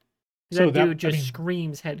kill it. So That dude that I just mean,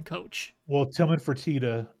 screams head coach. well, Tillman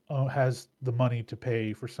Fertitta has the money to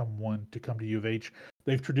pay for someone to come to U of H.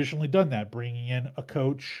 They've traditionally done that, bringing in a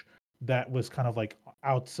coach that was kind of like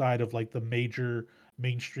outside of like the major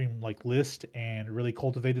mainstream like list and really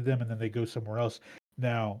cultivated them, and then they go somewhere else.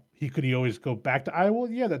 Now, he always go back to Iowa?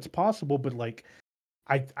 Yeah, that's possible, but like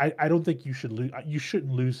I don't think you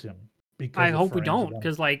shouldn't lose him I because of hope we friends don't wanting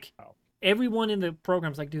because like to. everyone in the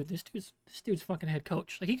program's like, dude, this dude's fucking head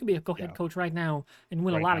coach. Like he could be a head Yeah, coach right now and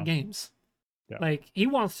win a right lot of now. games. Yeah. Like he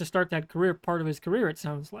wants to start that career part of his career. It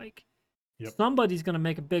sounds like Yep. somebody's gonna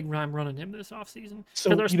make a big rhyme running him this offseason because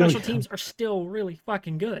So, our special teams are still really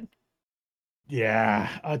fucking good.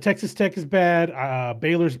 yeah, Texas Tech is bad.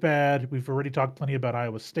 Baylor's bad. We've already talked plenty about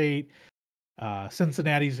Iowa State.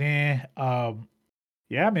 Cincinnati's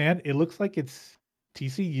yeah, man. It looks like it's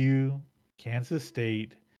TCU, Kansas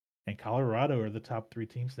State, and Colorado are the top three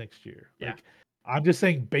teams next year. Yeah, Like, I'm just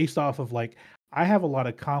saying, based off of like, I have a lot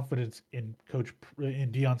of confidence in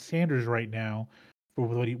in Deion Sanders right now for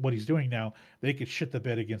what he's doing now. They could shit the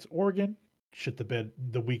bed against Oregon. shit the bed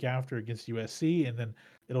the week after against USC, and then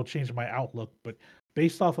it'll change my outlook. But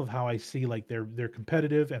based off of how I see like they're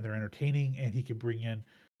competitive and they're entertaining, and he can bring in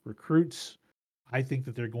recruits, I think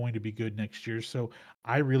that they're going to be good next year. So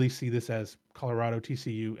I really see this as Colorado,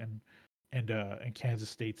 TCU, and Kansas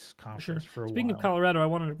State's For sure. conference for a Speaking of while. Colorado, I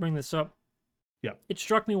wanted to bring this up. Yeah, It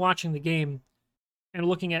struck me watching the game and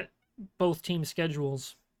looking at both team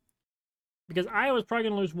schedules because Iowa's probably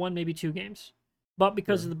going to lose one, maybe two games. But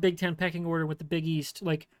because of sure. the Big Ten pecking order with the Big East,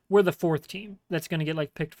 like we're the fourth team that's going to get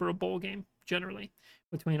like picked for a bowl game generally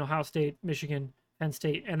between Ohio State, Michigan, Penn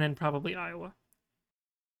State, and then probably Iowa.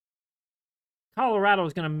 Colorado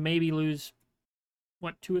is going to maybe lose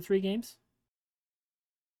what, two or three games.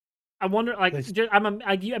 I wonder, like,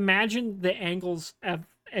 They, you imagine the angles of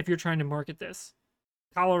if you're trying to market this.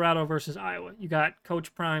 Colorado versus Iowa. You got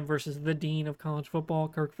Coach Prime versus the Dean of College Football,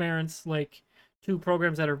 Kirk Ferentz. Like two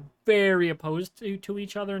programs that are very opposed to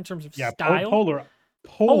each other in terms of yeah, style, polar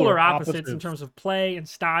polar opposites in opposites. terms of play and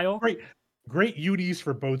style. Great, great UDs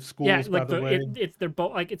for both Yeah, schools, by like the way. it's they're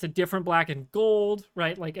both like it's a different black and gold,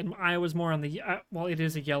 right? Like and Iowa's more on the well, it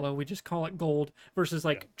is a yellow. We just call it gold versus Yeah,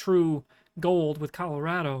 like true gold with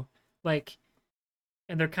Colorado. Like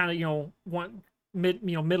and they're kind of one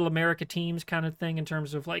middle America teams kind of thing in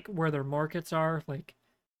terms of like where their markets are. Like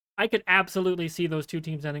I could absolutely see those two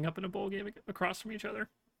teams ending up in a bowl game across from each other.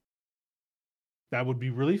 that would be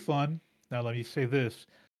really fun. Now let me say this: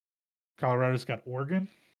 Colorado's got Oregon,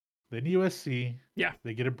 then USC. Yeah,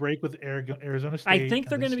 They get a break with Arizona I State, think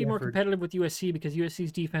and they're then going to be more Stanford. competitive with USC because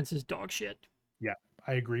USC's defense is dog shit. Yeah,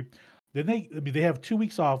 I agree. Then I mean, they have 2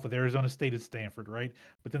 weeks off with Arizona State and Stanford, right?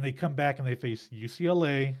 But then they come back and they face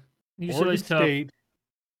UCLA, UCLA's Oregon tough. State,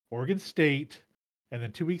 Oregon State, and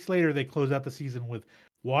then 2 weeks later they close out the season with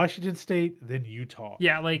Washington State, then Utah.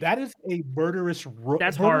 Yeah, like That is a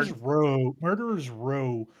that's hard. murderer's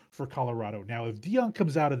row for Colorado. Now, if Dion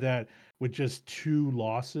comes out of that with just 2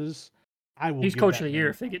 losses, I will He's give coach of that the year man,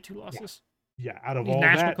 if they get two yeah, losses. yeah. Out of He's all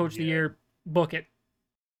national that, coach of the yeah. year. Book it.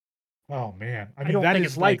 Oh man, I I mean don't that think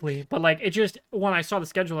is it's like likely, but like it just when I saw the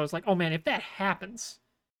schedule, I was like, oh man, if that happens,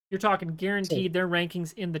 you're talking so. guaranteed their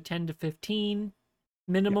rankings in the 10 to 15 Yeah,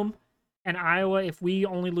 minimum. And Iowa, if we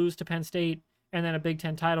only lose to Penn State and then a Big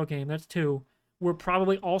Ten title game, that's two. We're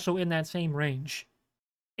probably also in that same range.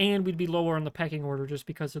 And we'd be lower in the pecking order just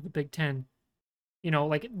because of the Big Ten.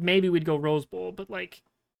 Like maybe we'd go Rose Bowl, but like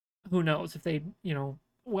who knows if they,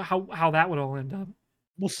 how that would all end up.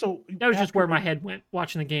 well, so That was just where after my head went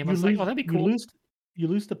watching the game. I you was like, oh, lose, that'd be you cool. lose, you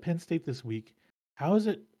lose to Penn State this week. How is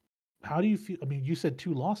it? How do you feel? I mean, you said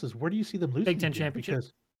 2 losses. Where do you see them Big losing Ten again? championship.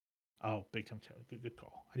 Because Big Ten, good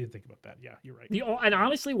call. I didn't think about that. Yeah, you're right. And You're right.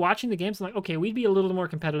 honestly, watching the games, I'm like, okay, we'd be a little more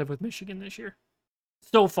competitive with Michigan this year,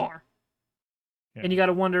 so far. And Yeah. you got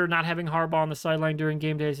to wonder, not having Harbaugh on the sideline during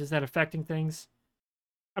game days, is that affecting things?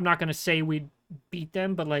 I'm not going to say we'd beat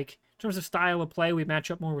them, but like in terms of style of play, we match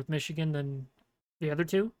up more with Michigan than the other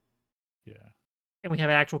two, Yeah. and we have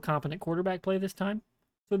actual competent quarterback play this time,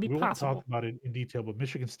 so it'd be We won't talk possible. about it in detail, but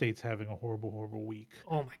Michigan State's having a horrible, horrible week.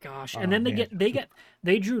 Oh my gosh! And Oh then man.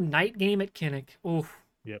 they drew night game at Kinnick. Oof,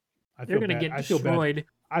 Yep. I they're feel gonna bad. get destroyed.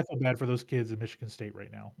 I feel bad for those kids in Michigan State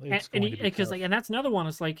right now. And It's going to be because tough. like, and that's another one.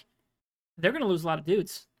 It's like they're gonna lose a lot of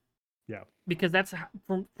dudes Yeah. because that's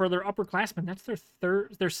for their upperclassmen. That's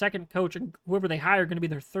their second coach, and whoever they hire going to be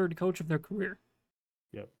their third coach of their career.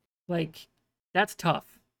 Yep. Like that's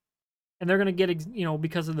tough, and they're going to get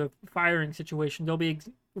because of the firing situation, they'll be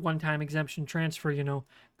one-time exemption transfer.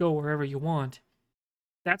 Go wherever you want.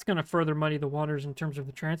 That's going to further muddy the waters in terms of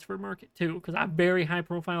the transfer market too, because a very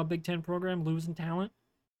high-profile Big Ten program losing talent.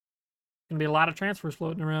 Going to be a lot of transfers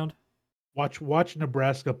floating around. Watch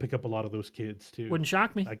Nebraska pick up a lot of those kids too. Wouldn't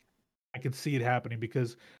shock me. Like I could see it happening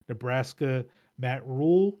because Nebraska, Matt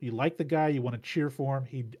Rule, you like the guy, you want to cheer for him.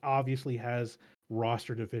 He obviously has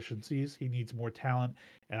roster deficiencies. He needs more talent,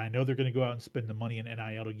 and I know they're going to go out and spend the money in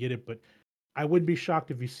NIL to get it. But I wouldn't be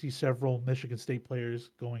shocked if you see several Michigan State players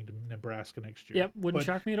going to Nebraska next year. Yep, wouldn't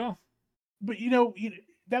shock me at all. But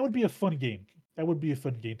that would be a fun game. That would be a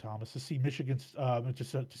fun game, Thomas, to see Michigan's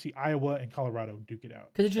to see Iowa and Colorado duke it out.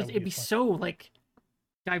 Because That would it'd be a be fun. so like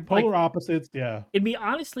Polar opposites, yeah. it'd be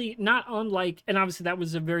honestly not unlike, and obviously that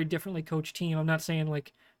was a very differently coached team. I'm not saying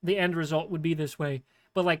like the end result would be this way,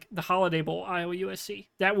 but like the Holiday Bowl, Iowa USC,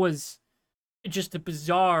 that was just a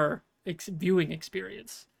bizarre viewing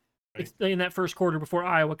experience. Right. In that first quarter before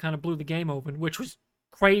Iowa kind of blew the game open, which was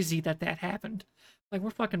crazy that happened. Like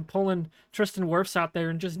we're fucking pulling Tristan Wirfs out there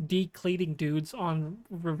and just decleating dudes on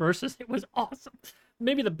reverses. It was awesome.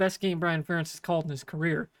 Maybe the best game Brian Ferentz has called in his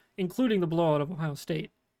career, including the blowout of Ohio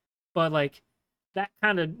State. But like that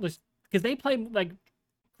kind of because they play like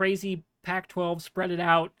crazy Pac-12, spread it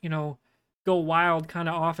out, go wild kind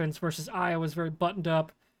of offense versus Iowa's very buttoned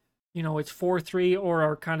up. It's 4-3 or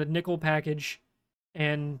our kind of nickel package,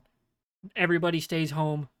 and everybody stays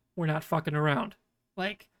home. We're not fucking around.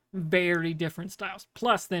 Like, very different styles.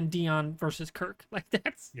 Plus, then Dion versus Kirk. Like,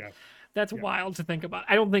 Yeah. that's Yeah. wild to think about.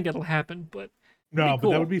 I don't think it'll happen, but it'd be No, but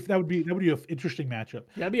cool. that would be an interesting matchup.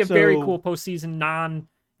 Yeah, that'd be a very So cool postseason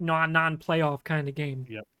non-playoff kind of game.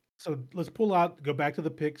 yeah. So let's go back to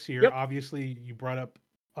the picks here. Yep. Obviously, you brought up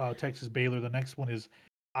Texas Baylor. The next one is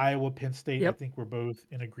Iowa Penn State. I Yep. think we're both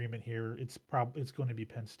in agreement here. It's going to be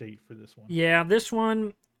Penn State for this one. Yeah, this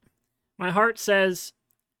one, my heart says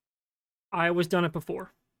Iowa's done it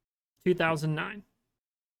before, 2009.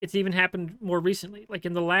 It's even happened more recently. Like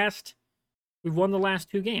we've won the last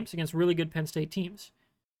 2 games against really good Penn State teams.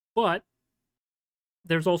 But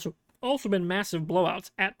there's also been massive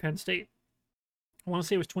blowouts at Penn State. I want to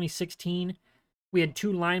say it was 2016. We had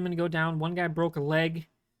 2 linemen go down. One guy broke a leg.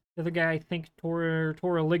 The other guy, I think, tore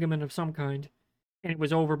a ligament of some kind. And it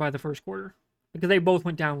was over by the first quarter. Because they both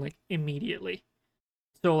went down, like, immediately.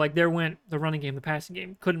 So, like, there went the running game, the passing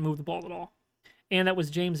game. Couldn't move the ball at all. And that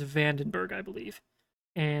was James Vandenberg, I believe.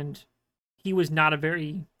 And he was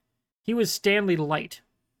he was Stanley light,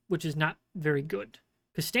 which is not very good.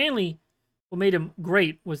 Because Stanley, what made him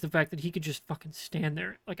great was the fact that he could just fucking stand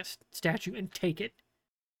there like a statue and take it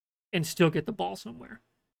and still get the ball somewhere.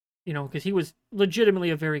 Because he was legitimately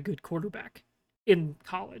a very good quarterback in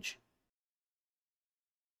college.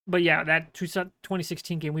 But yeah, that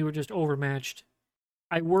 2016 game, we were just overmatched.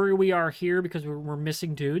 I worry we are here because we're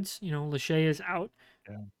missing dudes. Lachey is out.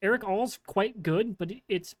 Yeah. Eric All's quite good, but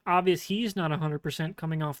it's obvious he's not 100%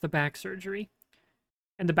 coming off the back surgery.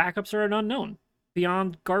 And the backups are an unknown.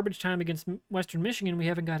 Beyond garbage time against Western Michigan, we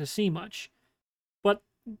haven't got to see much. But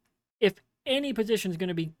if any position is going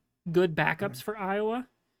to be good backups for Iowa,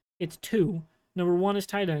 it's 2. Number 1 is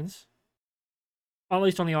tight ends. At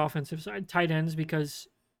least on the offensive side, tight ends, because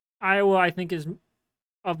Iowa, I think, is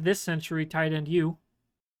of this century tight end you.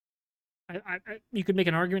 You could make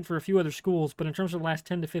an argument for a few other schools, but in terms of the last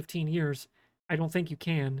 10 to 15 years, I don't think you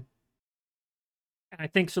can. And I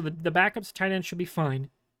think so. The backups tight end should be fine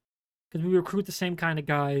because we recruit the same kind of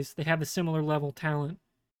guys. They have a similar level talent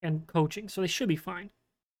and coaching, so they should be fine.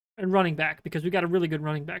 And running back, because we got a really good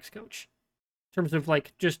running backs coach in terms of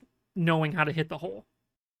like just knowing how to hit the hole.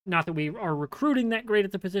 Not that we are recruiting that great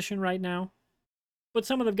at the position right now, but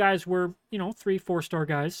some of the guys were 3-4 star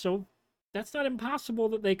guys, so that's not impossible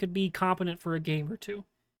that they could be competent for a game or 2.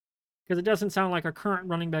 Because it doesn't sound like our current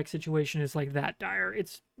running back situation is like that dire.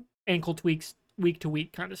 It's ankle tweaks week to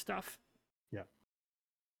week kind of stuff. Yeah.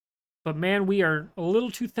 But man, we are a little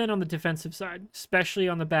too thin on the defensive side, especially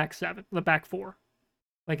on the back 4.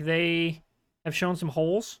 Like they have shown some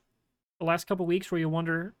holes the last couple weeks where you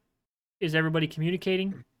wonder, is everybody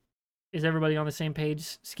communicating? Is everybody on the same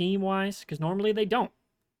page scheme-wise? Because normally they don't.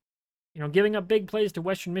 Giving up big plays to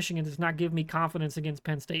Western Michigan does not give me confidence against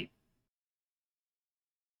Penn State.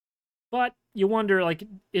 But you wonder, like,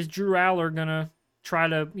 is Drew Aller going to try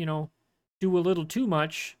to, do a little too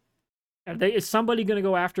much? Is somebody going to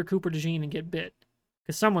go after Cooper DeJean and get bit?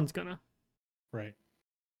 Because someone's going to. Right.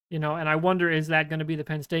 And I wonder, is that going to be the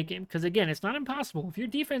Penn State game? Because, again, it's not impossible. If your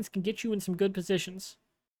defense can get you in some good positions,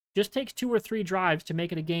 just takes 2 or 3 drives to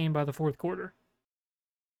make it a game by the 4th quarter.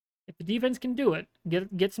 If the defense can do it,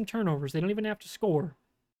 get some turnovers. They don't even have to score.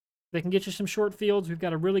 They can get you some short fields. We've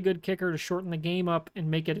got a really good kicker to shorten the game up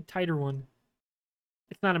and make it a tighter one.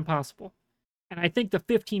 It's not impossible. And I think the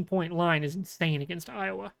 15-point line is insane against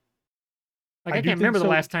Iowa. Like, I can't remember the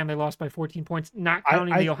last time they lost by 14 points, not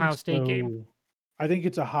counting the Ohio State game. I think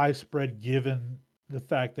it's a high spread given the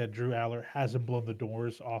fact that Drew Aller hasn't blown the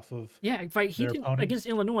doors off of he didn't against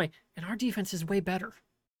Illinois, and our defense is way better.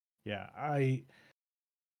 Yeah,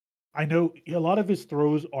 I know a lot of his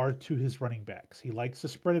throws are to his running backs. He likes to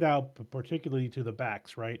spread it out, but particularly to the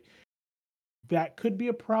backs, right? That could be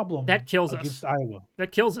a problem. That kills against us. Iowa.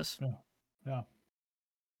 That kills us. Yeah.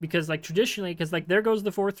 Because traditionally, there goes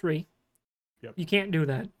the 4-3. Yep. You can't do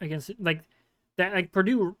that against that. Like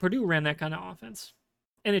Purdue ran that kind of offense,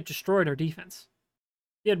 and it destroyed our defense.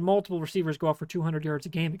 He had multiple receivers go off for 200 yards a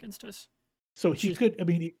game against us. So he could. I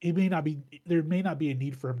mean, it may not be. There may not be a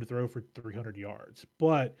need for him to throw for 300 yards.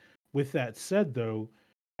 But with that said, though,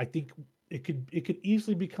 I think it could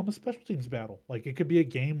easily become a special teams battle. Like it could be a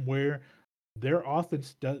game where their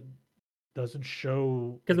offense doesn't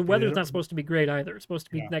show, because the weather's not supposed to be great either. It's supposed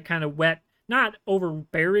to be that kind of wet, not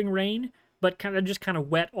overbearing rain, but kind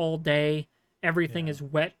of wet all day. Everything is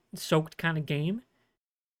wet, soaked kind of game.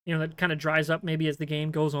 That kind of dries up maybe as the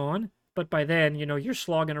game goes on. But by then, you're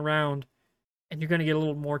slogging around and you're going to get a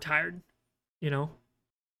little more tired. You know,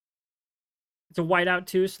 it's a whiteout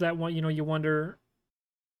too, so that one, you wonder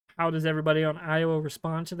how does everybody on Iowa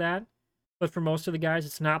respond to that. But for most of the guys,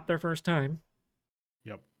 it's not their first time,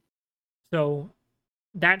 Yep. so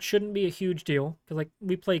that shouldn't be a huge deal because like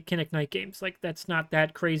we play Kinnick night games, like that's not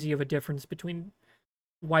that crazy of a difference between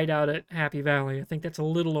whiteout at Happy Valley. I think that's a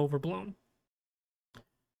little overblown,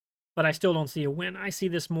 but I still don't see a win. I see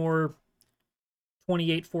this more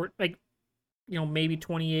 28 for like maybe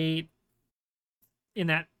 28 in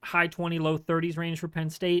that high 20 low 30s range for Penn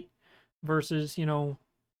State versus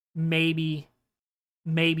maybe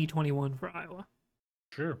 21 for Iowa.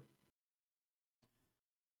 Sure.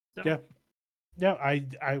 So Yeah. Yeah,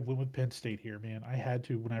 I went with Penn State here, man. I had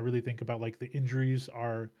to when I really think about like the injuries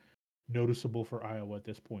are noticeable for Iowa at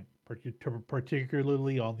this point,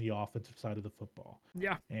 particularly on the offensive side of the football.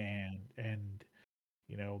 yeah, And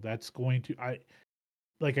that's going to I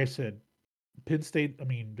like I said, Penn State, I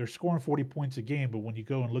mean, they're scoring 40 points a game, but when you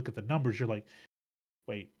go and look at the numbers, you're like,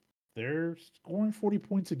 wait, they're scoring 40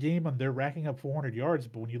 points a game and they're racking up 400 yards.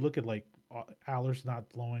 But when you look at like Aller's not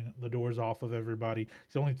blowing the doors off of everybody,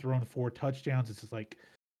 he's only thrown 4 touchdowns. It's just like,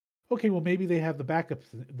 okay, well maybe they have the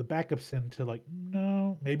backups in to like,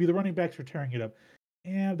 no, maybe the running backs are tearing it up.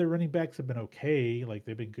 Yeah, their running backs have been okay, like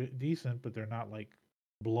they've been good, decent, but they're not like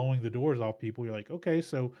blowing the doors off people. You're like, okay,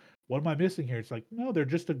 so what am I missing here? It's like, no, they're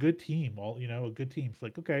just a good team. A good team. It's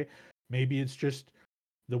like, okay, maybe it's just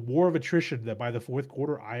the war of attrition that by the fourth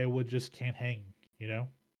quarter Iowa just can't hang. You know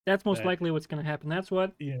that's most that likely what's going to happen. That's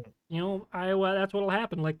what you Iowa. That's what'll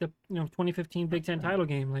happen. Like the 2015 Big Ten title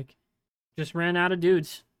game, like just ran out of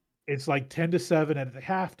dudes. it's like 10-7 at the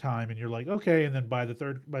halftime, and you're like, okay, and then by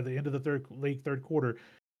the end of the late third quarter,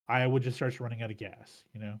 Iowa just starts running out of gas.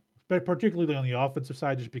 But particularly on the offensive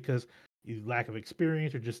side, just because lack of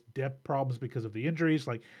experience or just depth problems because of the injuries.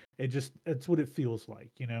 Like it's what it feels like.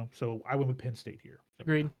 So I went with Penn State here.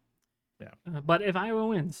 Simple. Agreed. Yeah. But if Iowa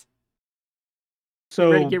wins, get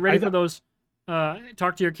ready. So Get ready for those.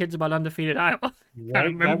 Talk to your kids about undefeated Iowa. Kind of right,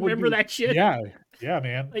 that would remember be that shit. yeah, yeah,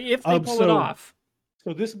 man. Like, if they Um, pull it so off.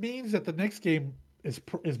 so this means that the next game is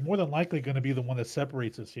more than likely going to be the one that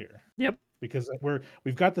separates us here Yep. because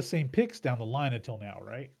we've got the same picks down the line until now,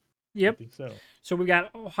 right? I Yep. think so. So we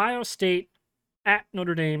got Ohio State at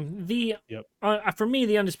Notre Dame. The Yep. for me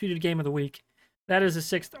the undisputed game of the week. That is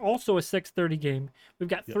also a 6:30 game. We've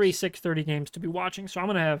got three Yes. 6:30 games to be watching, so I'm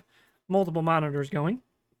gonna have multiple monitors going.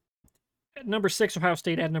 At number 6, Ohio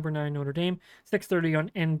State at number 9, Notre Dame. 6:30 on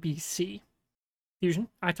NBC. Fusion.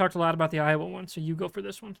 I talked a lot about the Iowa one, so you go for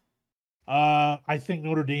this one. I think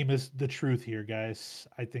Notre Dame is the truth here, guys.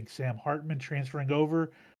 I think Sam Hartman transferring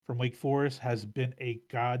over from Wake Forest has been a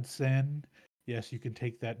godsend. Yes, you can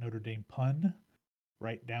take that Notre Dame pun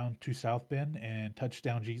right down to South Bend and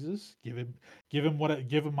touchdown Jesus. Give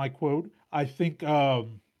him my quote. I think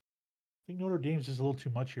Notre Dame's just a little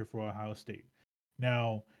too much here for Ohio State.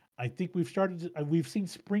 Now, I think we've seen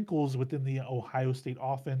sprinkles within the Ohio State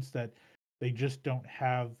offense that they just don't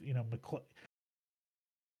have,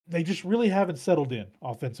 they just really haven't settled in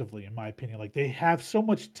offensively, in my opinion. Like they have so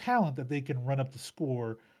much talent that they can run up the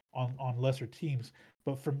score on lesser teams,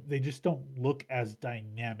 but they just don't look as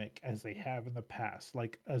dynamic as they have in the past,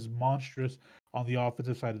 like as monstrous on the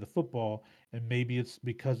offensive side of the football. And maybe it's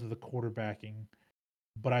because of the quarterbacking,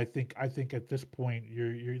 but I think at this point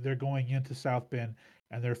they're going into South Bend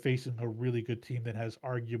and they're facing a really good team that has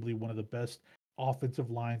arguably one of the best offensive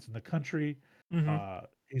lines in the country. Mm-hmm.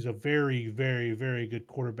 He's a very, very, very good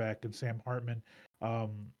quarterback in Sam Hartman.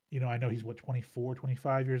 I know he's 24,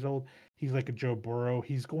 25 years old. He's like a Joe Burrow.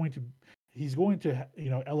 He's going to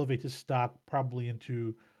elevate his stock probably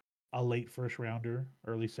into a late first rounder,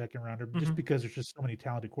 early second rounder, Mm-hmm. just because there's just so many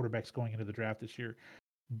talented quarterbacks going into the draft this year.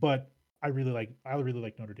 But I really like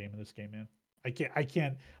Notre Dame in this game, man. I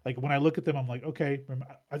can't like when I look at them, I'm like, okay.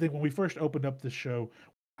 I think when we first opened up this show,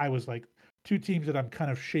 I was like, two teams that I'm kind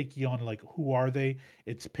of shaky on, like who are they?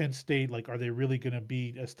 It's Penn State, like are they really going to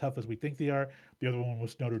be as tough as we think they are? The other one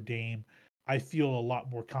was Notre Dame. I feel a lot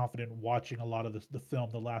more confident watching a lot of the film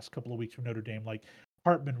the last couple of weeks from Notre Dame. Like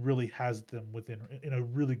Hartman really has them in a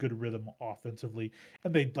really good rhythm offensively,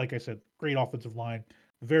 and they, like I said, great offensive line,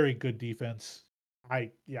 very good defense. I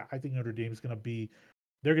think Notre Dame is going to be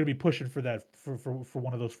they're going to be pushing for that for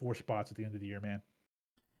one of those 4 spots at the end of the year, man.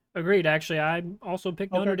 Agreed. Actually, I also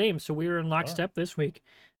picked Notre Okay. Dame, so we were in All right. lockstep this week.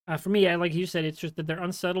 For me, like you said, it's just that they're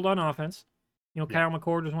unsettled on offense. Yep. Kyle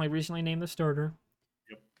McCord was only recently named the starter.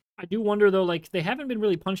 Yep. I do wonder though, like they haven't been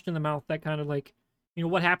really punched in the mouth. That kind of like,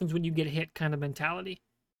 what happens when you get hit kind of mentality.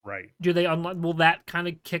 Right. Do they will that kind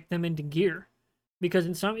of kick them into gear? Because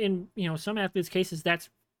in some athletes' cases, that's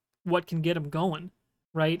what can get them going.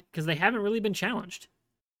 right? Because they haven't really been challenged.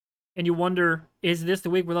 And you wonder, is this the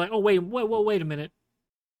week where they're like, oh, wait a minute.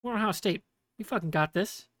 We're Ohio State. We fucking got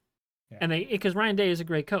this. Yeah. And because Ryan Day is a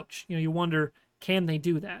great coach. You wonder, can they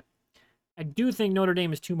do that? I do think Notre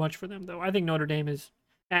Dame is too much for them, though. I think Notre Dame is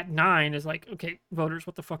at 9 is like, okay, voters,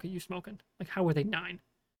 what the fuck are you smoking? Like, how are they 9?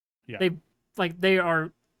 Yeah. They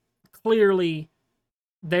are clearly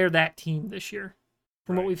they're that team this year.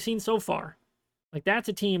 From what Right. we've seen so far, like that's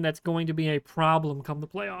a team that's going to be a problem come the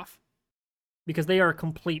playoff because they are a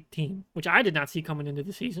complete team, which I did not see coming into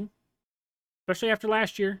the season, especially after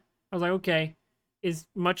last year. I was like, okay, is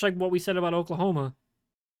much like what we said about Oklahoma.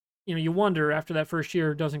 You wonder after that first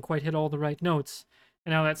year doesn't quite hit all the right notes.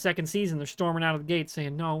 And now that second season, they're storming out of the gate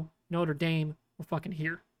saying, no, Notre Dame, we're fucking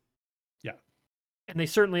here. Yeah. And they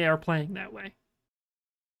certainly are playing that way.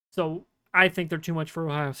 So I think they're too much for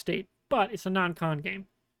Ohio State, but it's a non-con game.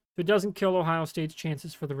 So it doesn't kill Ohio State's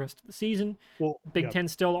chances for the rest of the season. Well, Big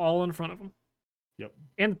Ten's still all in front of them. Yep.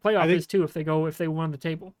 And the I playoff think is too if they won the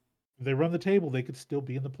table. if they run the table, they could still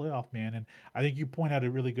be in the playoff, man. And I think you point out a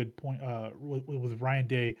really good point with Ryan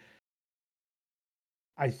Day.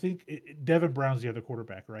 I think Devin Brown's the other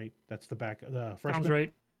quarterback, right? That's the Sounds freshman,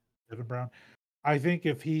 right. Devin Brown. I think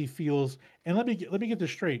if he feels, and let me get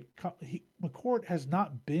this straight, McCourt has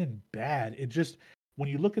not been bad. It just when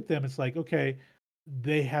you look at them, it's like okay,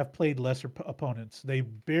 they have played lesser opponents. They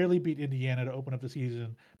barely beat Indiana to open up the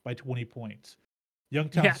season by 20 points.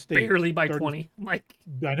 Youngstown Yeah, State barely by 30. 20. Like,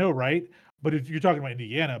 I know, right? But if you're talking about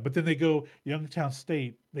Indiana, but then they go Youngstown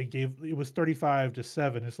State. It was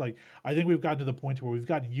 35-7. It's like I think we've gotten to the point where we've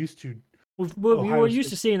gotten used to we were Ohio used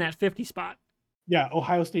State. to seeing that 50 spot. Yeah,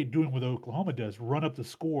 Ohio State doing what Oklahoma does, run up the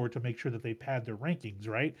score to make sure that they pad their rankings,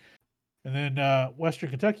 right? And then Western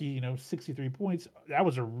Kentucky, 63 points. That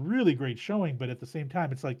was a really great showing, but at the same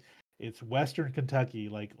time, it's like it's Western Kentucky.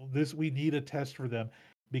 Like this, we need a test for them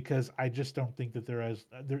because I just don't think that they're as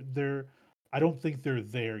they're I don't think they're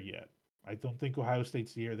there yet. I don't think Ohio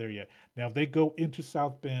State's there yet. Now, if they go into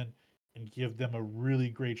South Bend and give them a really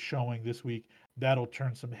great showing this week, that'll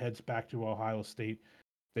turn some heads back to Ohio State.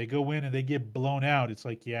 They go in and they get blown out. It's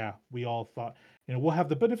like, yeah, we all thought, we'll have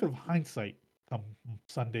the benefit of hindsight come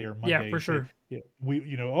Sunday or Yeah, Monday for and say, sure.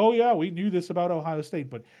 yeah, oh yeah, we knew this about Ohio State,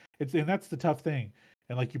 but and that's the tough thing.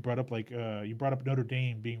 And like you brought up, Notre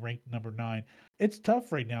Dame being ranked number 9. It's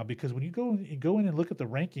tough right now because when you go in and look at the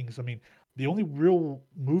rankings, I mean, the only real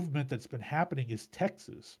movement that's been happening is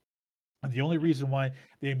Texas. And the only reason why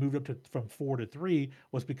they moved up from 4 to 3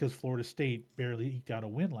 was because Florida State barely eked out a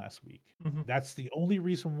win last week. Mm-hmm. That's the only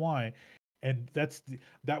reason why. And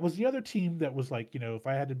that was the other team that was like, if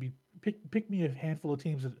I had to pick me a handful of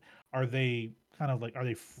teams that are they kind of like are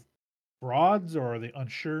they frauds or are they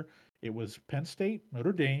unsure? It was Penn State,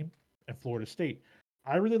 Notre Dame, and Florida State.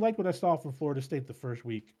 I really liked what I saw from Florida State the first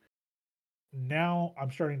week. Now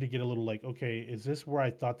I'm starting to get a little like, okay, is this where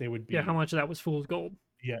I thought they would Yeah, how be? much of that was fool's gold?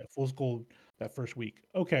 Yeah, full school that first week.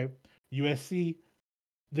 Okay, USC,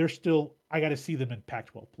 they're still. I got to see them in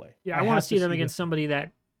Pac-12 play. Yeah, I I want to have see to them see them. against somebody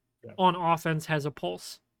that Yeah, on offense has a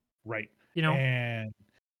pulse. right. You know? And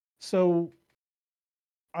so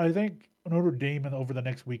I think Notre Dame over the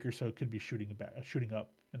next week or so could be shooting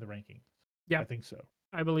up in the rankings. Yeah, I think so.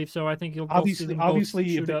 I believe so. I think you'll see Obviously, them both obviously,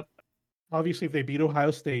 shoot up. if they beat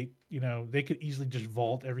Ohio State, they could easily just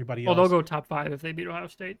vault everybody Oh, they'll else. go top 5 if they beat Ohio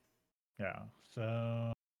State. Yeah.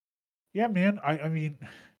 So yeah, man. I mean,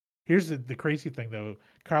 here's the crazy thing though.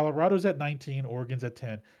 Colorado's at 19, Oregon's at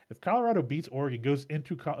 10. If Colorado beats Oregon, goes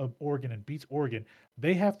into Oregon and beats Oregon,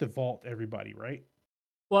 they have to vault everybody, right?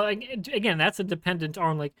 Well, again, that's a dependent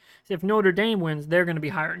on like if Notre Dame wins, they're going to be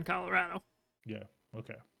higher in Colorado. Yeah.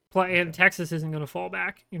 Okay. And Okay. Texas isn't going to fall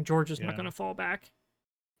back, and Georgia's not Yeah. going to fall back.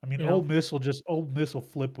 I mean, You know, Ole Miss will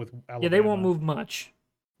flip with yeah, they won't Alabama. move much.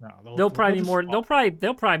 No, They'll they'll probably be just more. swap.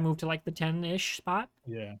 They'll probably move to like the 10-ish spot.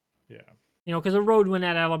 Yeah. Yeah. Because a road win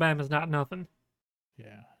at Alabama is not nothing.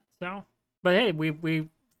 Yeah. So, but hey, we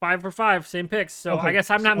 5 for 5, same picks. So I Okay. guess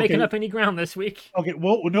I'm not Okay. making up any ground this week. Okay.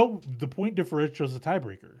 Well, no, the point differential is a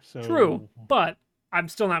tiebreaker. True, So, but I'm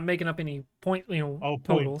still not making up any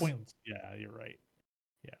totals. points. Yeah, you're right.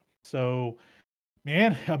 Yeah. So,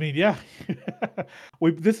 man, I mean, yeah,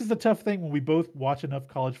 this is a tough thing when we both watch enough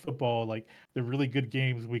college football, like the really good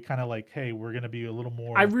games. We kind of like, hey, we're gonna be a little I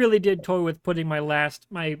more. really did toy with putting my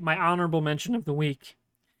honorable mention of the week.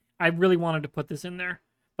 I really wanted to put this in there,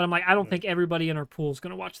 but I'm like, I don't think everybody in our pool is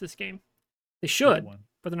gonna watch this game. They Which should, one?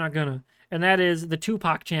 but they're not gonna. And that is the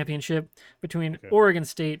Tupac Championship between Okay. Oregon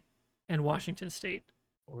State and Washington State.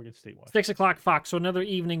 Oregon State, Washington. 6 o'clock Fox, so another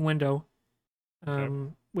evening window.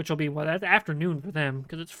 Okay. Which will be that's afternoon for them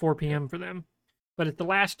because it's 4 p.m. for them. But it's the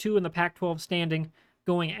last two in the Pac-12 standing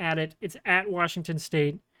going at it. It's at Washington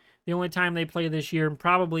State. The only time they play this year, and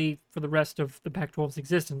probably for the rest of the Pac-12's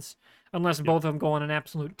existence, unless Yep. both of them go on an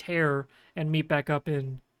absolute tear and meet back up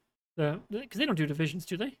in because they don't do divisions,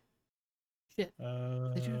 do they? Shit, they do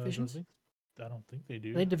I don't divisions. think I don't think they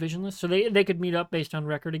Are they do. divisionless? So they could meet up based on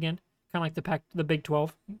record again, kind of like the Big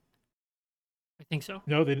 12. I think so.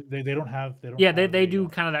 No, they don't have Yeah, they do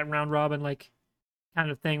kind of that round robin like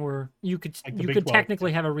kind of thing where like the you Big could 12.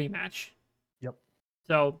 technically Yep. have a rematch. Yep.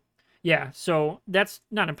 So yeah, so that's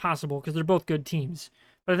not impossible because they're both good teams.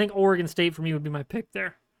 But I think Oregon State for me would be my pick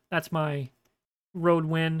there. That's my road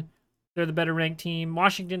win. They're the better ranked team.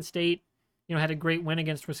 Washington State, had a great win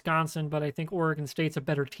against Wisconsin, but I think Oregon State's a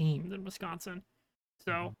better team than Wisconsin. Mhm.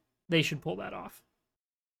 So they should pull that off.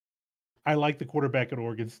 I like the quarterback at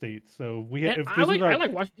Oregon State. So And if this was I our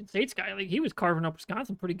like Washington State's guy. Like he was carving up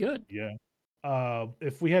Wisconsin pretty good. yeah.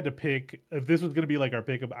 If we had to pick, if this was going to be like our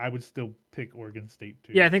pickup, I would still pick Oregon State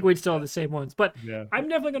Yeah, too. I think So we'd still have the same ones. But yeah, I'm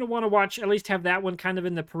definitely going to want to watch, at least have that one kind of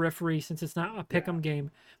in the periphery since it's not a pick 'em yeah,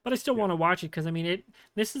 game. But I still yeah, want to watch it because, I mean,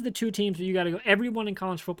 this is the two teams where you got to go. Everyone in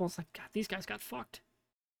college football is like, God, these guys got fucked.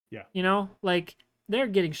 yeah, Like, they're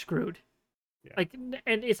getting screwed. yeah. Like,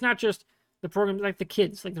 and it's not just the program, like the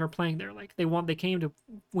kids, like, that are playing there. Like, they came to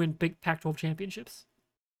win big Pac 12 championships.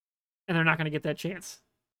 And they're not going to get that chance.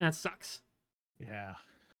 That sucks. Yeah.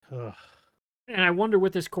 Ugh. And I wonder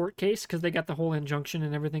with this court case because they got the whole injunction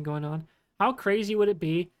and everything going on. How crazy would it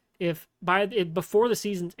be if before the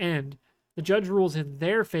season's end, the judge rules in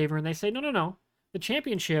their favor and they say, no, no, no, the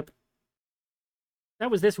championship that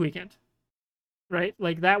was this weekend, right?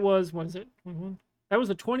 Like that was what is it? 21? That was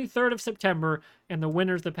the 23rd of September, and the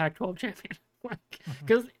winner's the Pac-12 champion.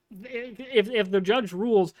 Because if the judge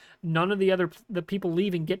rules none of the people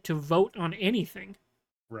leaving get to vote on anything,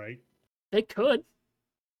 Right. they could.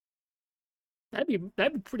 That'd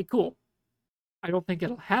be pretty cool. I don't think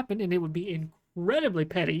it'll happen, and it would be incredibly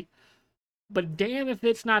petty. But damn if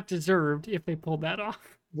it's not deserved if they pulled that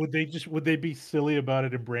off. Would they be silly about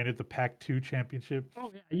it and brand it the Pac-2 championship?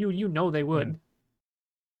 Oh yeah, you know they Yeah. would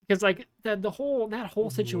because like that whole Oh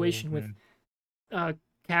situation with man. uh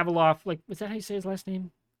Kavaloff, like was that how you say his last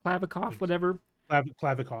name? Klavikoff, It's whatever.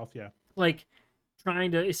 Klavikov, yeah. Like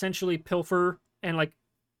trying to essentially pilfer and like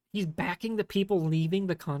he's backing the people leaving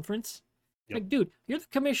the conference. Yep. Like, dude, you're the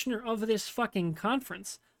commissioner of this fucking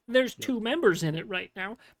conference. There's Yep. two members in it right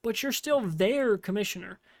now, but you're still their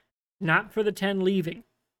commissioner, not for the 10 leaving.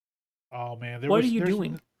 Oh man, What are you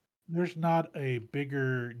doing? there's not a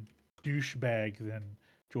bigger douchebag than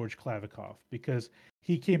George Klavikov because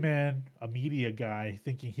he came in a media guy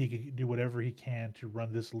thinking he could do whatever he can to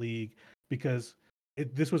run this league because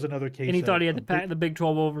this was another And he case thought of he had a big the Big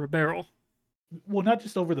 12 over a barrel. well not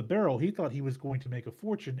just over the barrel he thought he was going to make a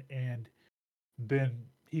fortune and then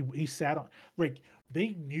he sat on like they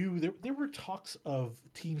knew there were talks of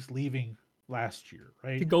teams leaving last year, To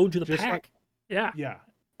right? go to the Just like pack. Yeah. yeah.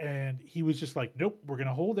 And he was just like, nope, we're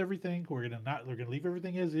gonna hold everything. We're gonna leave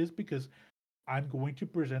everything as is because I'm going to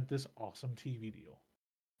present this awesome TV deal.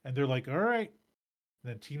 And they're like, all right. And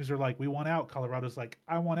then teams are like, we want out. Colorado's like,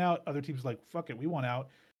 I want out. Other teams are like, fuck it, we want out.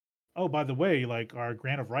 Oh, by the way, like our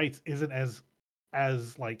grant of rights isn't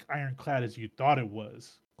as like ironclad as you thought it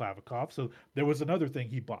was, Klavikov. So there was another thing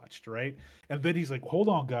he botched, right? And then he's like, hold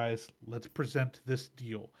on, guys, let's present this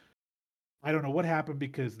deal. I don't know what happened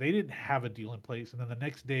because they didn't have a deal in place. And then the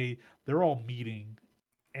next day, they're all meeting,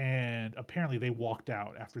 and apparently they walked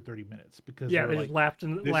out after 30 minutes because Yeah, they're they just like, laughed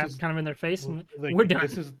and "This laughed is kind of in their face and like we're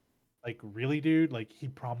this done. is like really, dude. Like he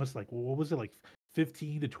promised like what was it like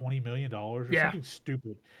 15 to 20 million dollars or Yeah. something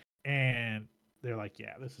stupid," and they're like,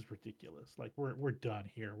 "Yeah, this is ridiculous. Like we're done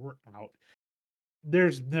here. We're out."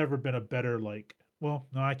 There's never been a better like well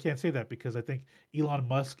no I can't say that because I think Elon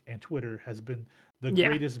Musk and Twitter has been the Yeah.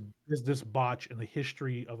 greatest business botch in the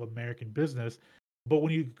history of American business. But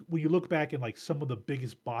when you look back in like some of the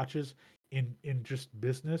biggest botches in just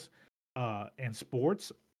business and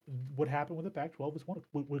sports, what happened with the Pac-12 is one of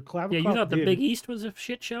what Yeah, you Klavikov thought the Big did. East was a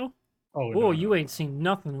shit show? Oh Oh, no you no ain't no seen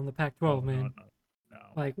nothing on the Pac no 12, no man. no no.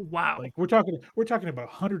 Like, wow. Like we're talking about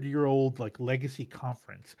 100-year old like legacy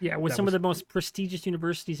conference Yeah, with that some of was the most prestigious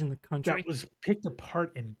universities in the that country. was picked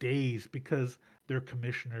apart in days because their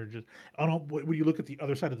commissioner just I don't when you look at the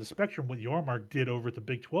other side of the spectrum, what Yarmark did over at the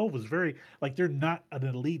Big 12 was very like they're not an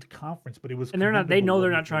elite conference, but it was And they commendable know what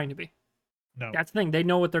they're he not did. trying to be. No. That's the thing. They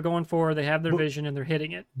know what they're going for. They have their But vision and they're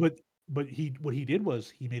hitting it. but but he what he did was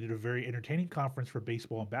he made it a very entertaining conference for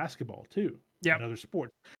baseball and basketball too, and Yep. other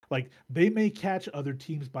sports. Like they may catch other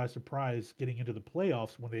teams by surprise getting into the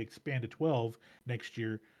playoffs when they expand to 12 next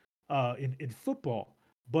year in football.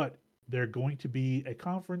 But they're going to be a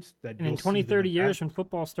conference that And in you'll 20, see them 30 advance. years, when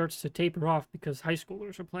football starts to taper off because high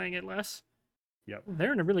schoolers are playing it less, Yep.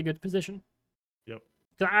 they're in a really good position. Yep.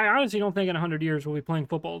 'Cause I honestly don't think in 100 years we'll be playing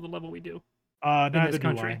football at the level we do in this Neither do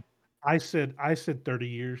country. I. I said 30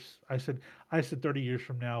 years. I said 30 years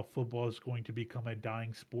from now, football is going to become a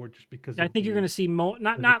dying sport just because I of think you're going the to see not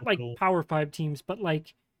like physical. Power Five teams, but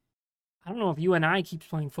like I don't know if UNI keeps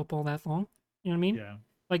playing football that long. You know what I mean? Yeah.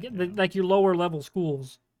 Yeah. Like your lower level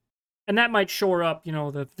schools, and that might shore up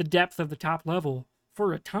the depth of the top level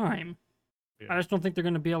for a time. I Yeah. just don't think they're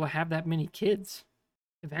going to be able to have that many kids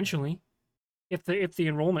Yeah. eventually if the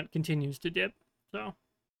enrollment continues to dip. So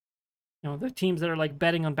the teams that are like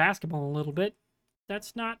betting on basketball a little bit,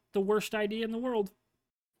 that's not the worst idea in the world.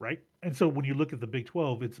 Right. And so when you look at the Big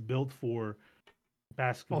 12, it's built for Oh, dude,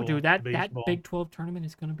 basketball, that baseball, Big 12 tournament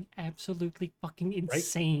is going to be absolutely fucking right?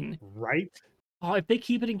 insane. Right. Oh, if they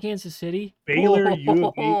keep it in Kansas City, Baylor, U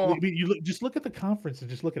of A. I mean, just look at the conference and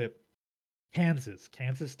just look at it. Kansas,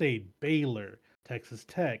 Kansas State, Baylor, Texas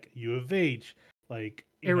Tech, U of H, like,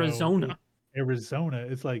 Arizona, Arizona.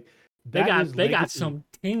 It's like they that got is they got legacy. some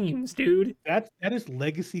teams, dude. That is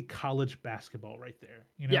legacy college basketball right there.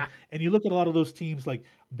 Yeah, And you look at a lot of those teams, like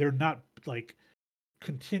they're not like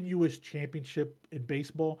continuous championship in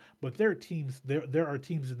baseball, but there are teams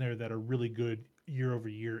in there that are really good year over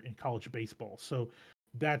year in college baseball. So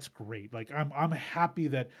that's great. Like I'm happy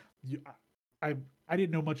that you, I I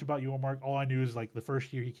didn't know much about Yormark. All I knew is like the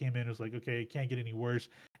first year he came in, it was like, okay, it can't get any worse.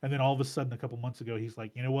 And then all of a sudden, a couple months ago, he's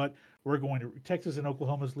like, you know what? We're going to Texas and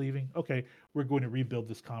Oklahoma's leaving. Okay, we're going to rebuild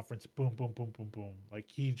this conference. Boom, boom, boom, boom, boom. Like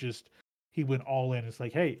he went all in. It's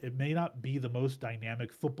like, hey, it may not be the most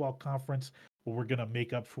dynamic football conference, but we're gonna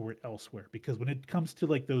make up for it elsewhere. Because when it comes to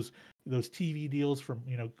like those TV deals from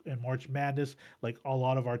in March Madness, like a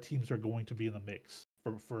lot of our teams are going to be in the mix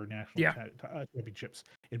for national yeah. championships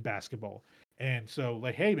in basketball. And so,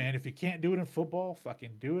 like, hey, man, if you can't do it in football,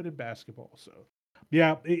 fucking do it in basketball. So,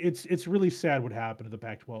 yeah, it's really sad what happened to the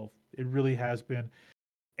Pac-12. It really has been.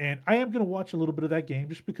 And I am going to watch a little bit of that game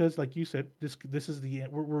just because, like you said, this is the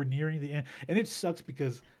end. We're nearing the end, and it sucks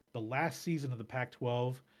because the last season of the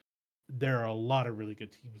Pac-12, there are a lot of really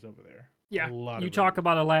good teams over there. A Yeah, lot you of really talk good.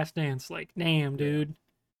 about a last dance, like, damn, Yeah. dude.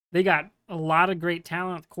 They got a lot of great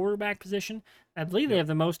talent at the quarterback position. I believe they Yep. have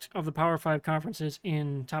the most of the Power Five conferences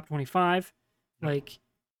in top 25. Yep. Like,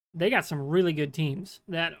 they got some really good teams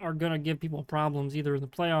that are going to give people problems either in the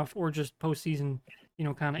playoff or just postseason,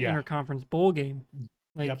 kind of Yeah. interconference bowl game.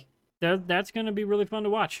 Yep. Like, that's going to be really fun to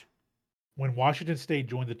watch. When Washington State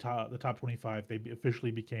joined the top 25, they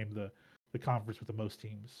officially became the conference with the most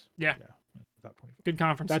teams. Yeah, Yeah, top 25. good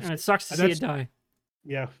conference. That's And it sucks to and see it that's die.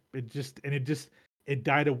 yeah. It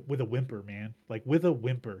died with a whimper, man. Like with a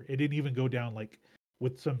whimper. It didn't even go down like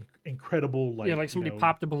with some incredible Yeah, like like somebody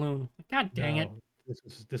popped a balloon. God dang it. no.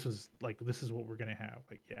 This was like, what we're gonna have.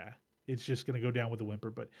 Like, it's just gonna go down with a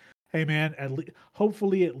whimper. But hey, man,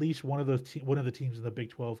 hopefully at least one of the teams in the Big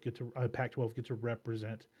 12 Pac-12 get to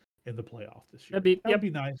represent in the playoff this year. That would Yep. be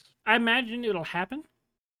nice. I imagine it'll happen.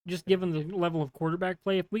 Just Yeah. given the level of quarterback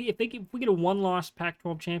play, if we get a one-loss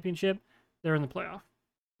Pac-12 championship, they're in the playoff.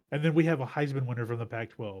 And then we have a Heisman winner from the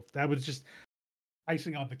Pac-12. That was just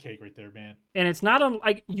icing on the cake right there, man. And it's not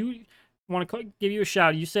like you want to give you a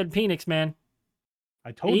shout. You said Penix, man.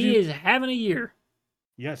 I told He you. is having a year.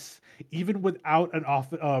 Yes, even without an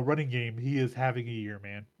running game, he is having a year,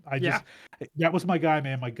 man. Yeah. That was my guy,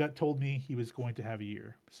 man. My gut told me he was going to have a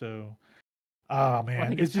year. So, oh Well, I man,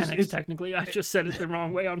 think it's it's just Penix technically. I just said it the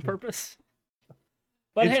wrong way on purpose.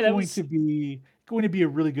 But it's hey, that going was to be a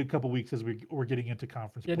really good couple weeks as we're getting into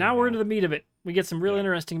conference yeah. play Now we're into now. the meat of it. We get some real Yeah.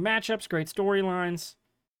 interesting matchups, great storylines.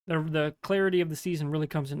 The clarity of the season really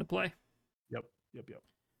comes into play. Yep. Yep. Yep.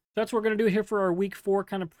 That's what we're going to do here for our week 4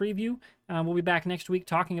 kind of preview. We'll be back next week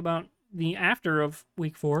talking about the after of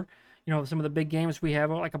week 4. Some of the big games we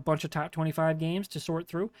have, like a bunch of top 25 games to sort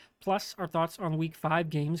through, plus our thoughts on week 5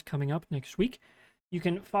 games coming up next week. You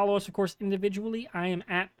can follow us, of course, individually. I am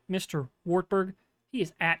at Mr. Wartburg. He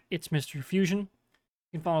is at It's Mr. Fusion.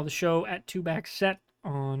 You can follow the show at TwoBackSet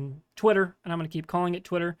on Twitter, and I'm going to keep calling it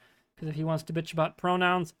Twitter because if he wants to bitch about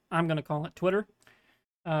pronouns, I'm going to call it Twitter.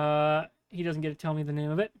 He doesn't get to tell me the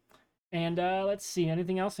name of it. And let's see,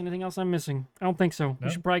 anything else? Anything else I'm missing? I don't think so. We No.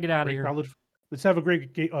 should probably get out of Great here. college. Let's have a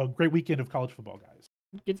great weekend of college football, guys.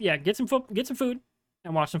 Get some food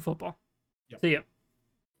and watch some football. Yep. See ya.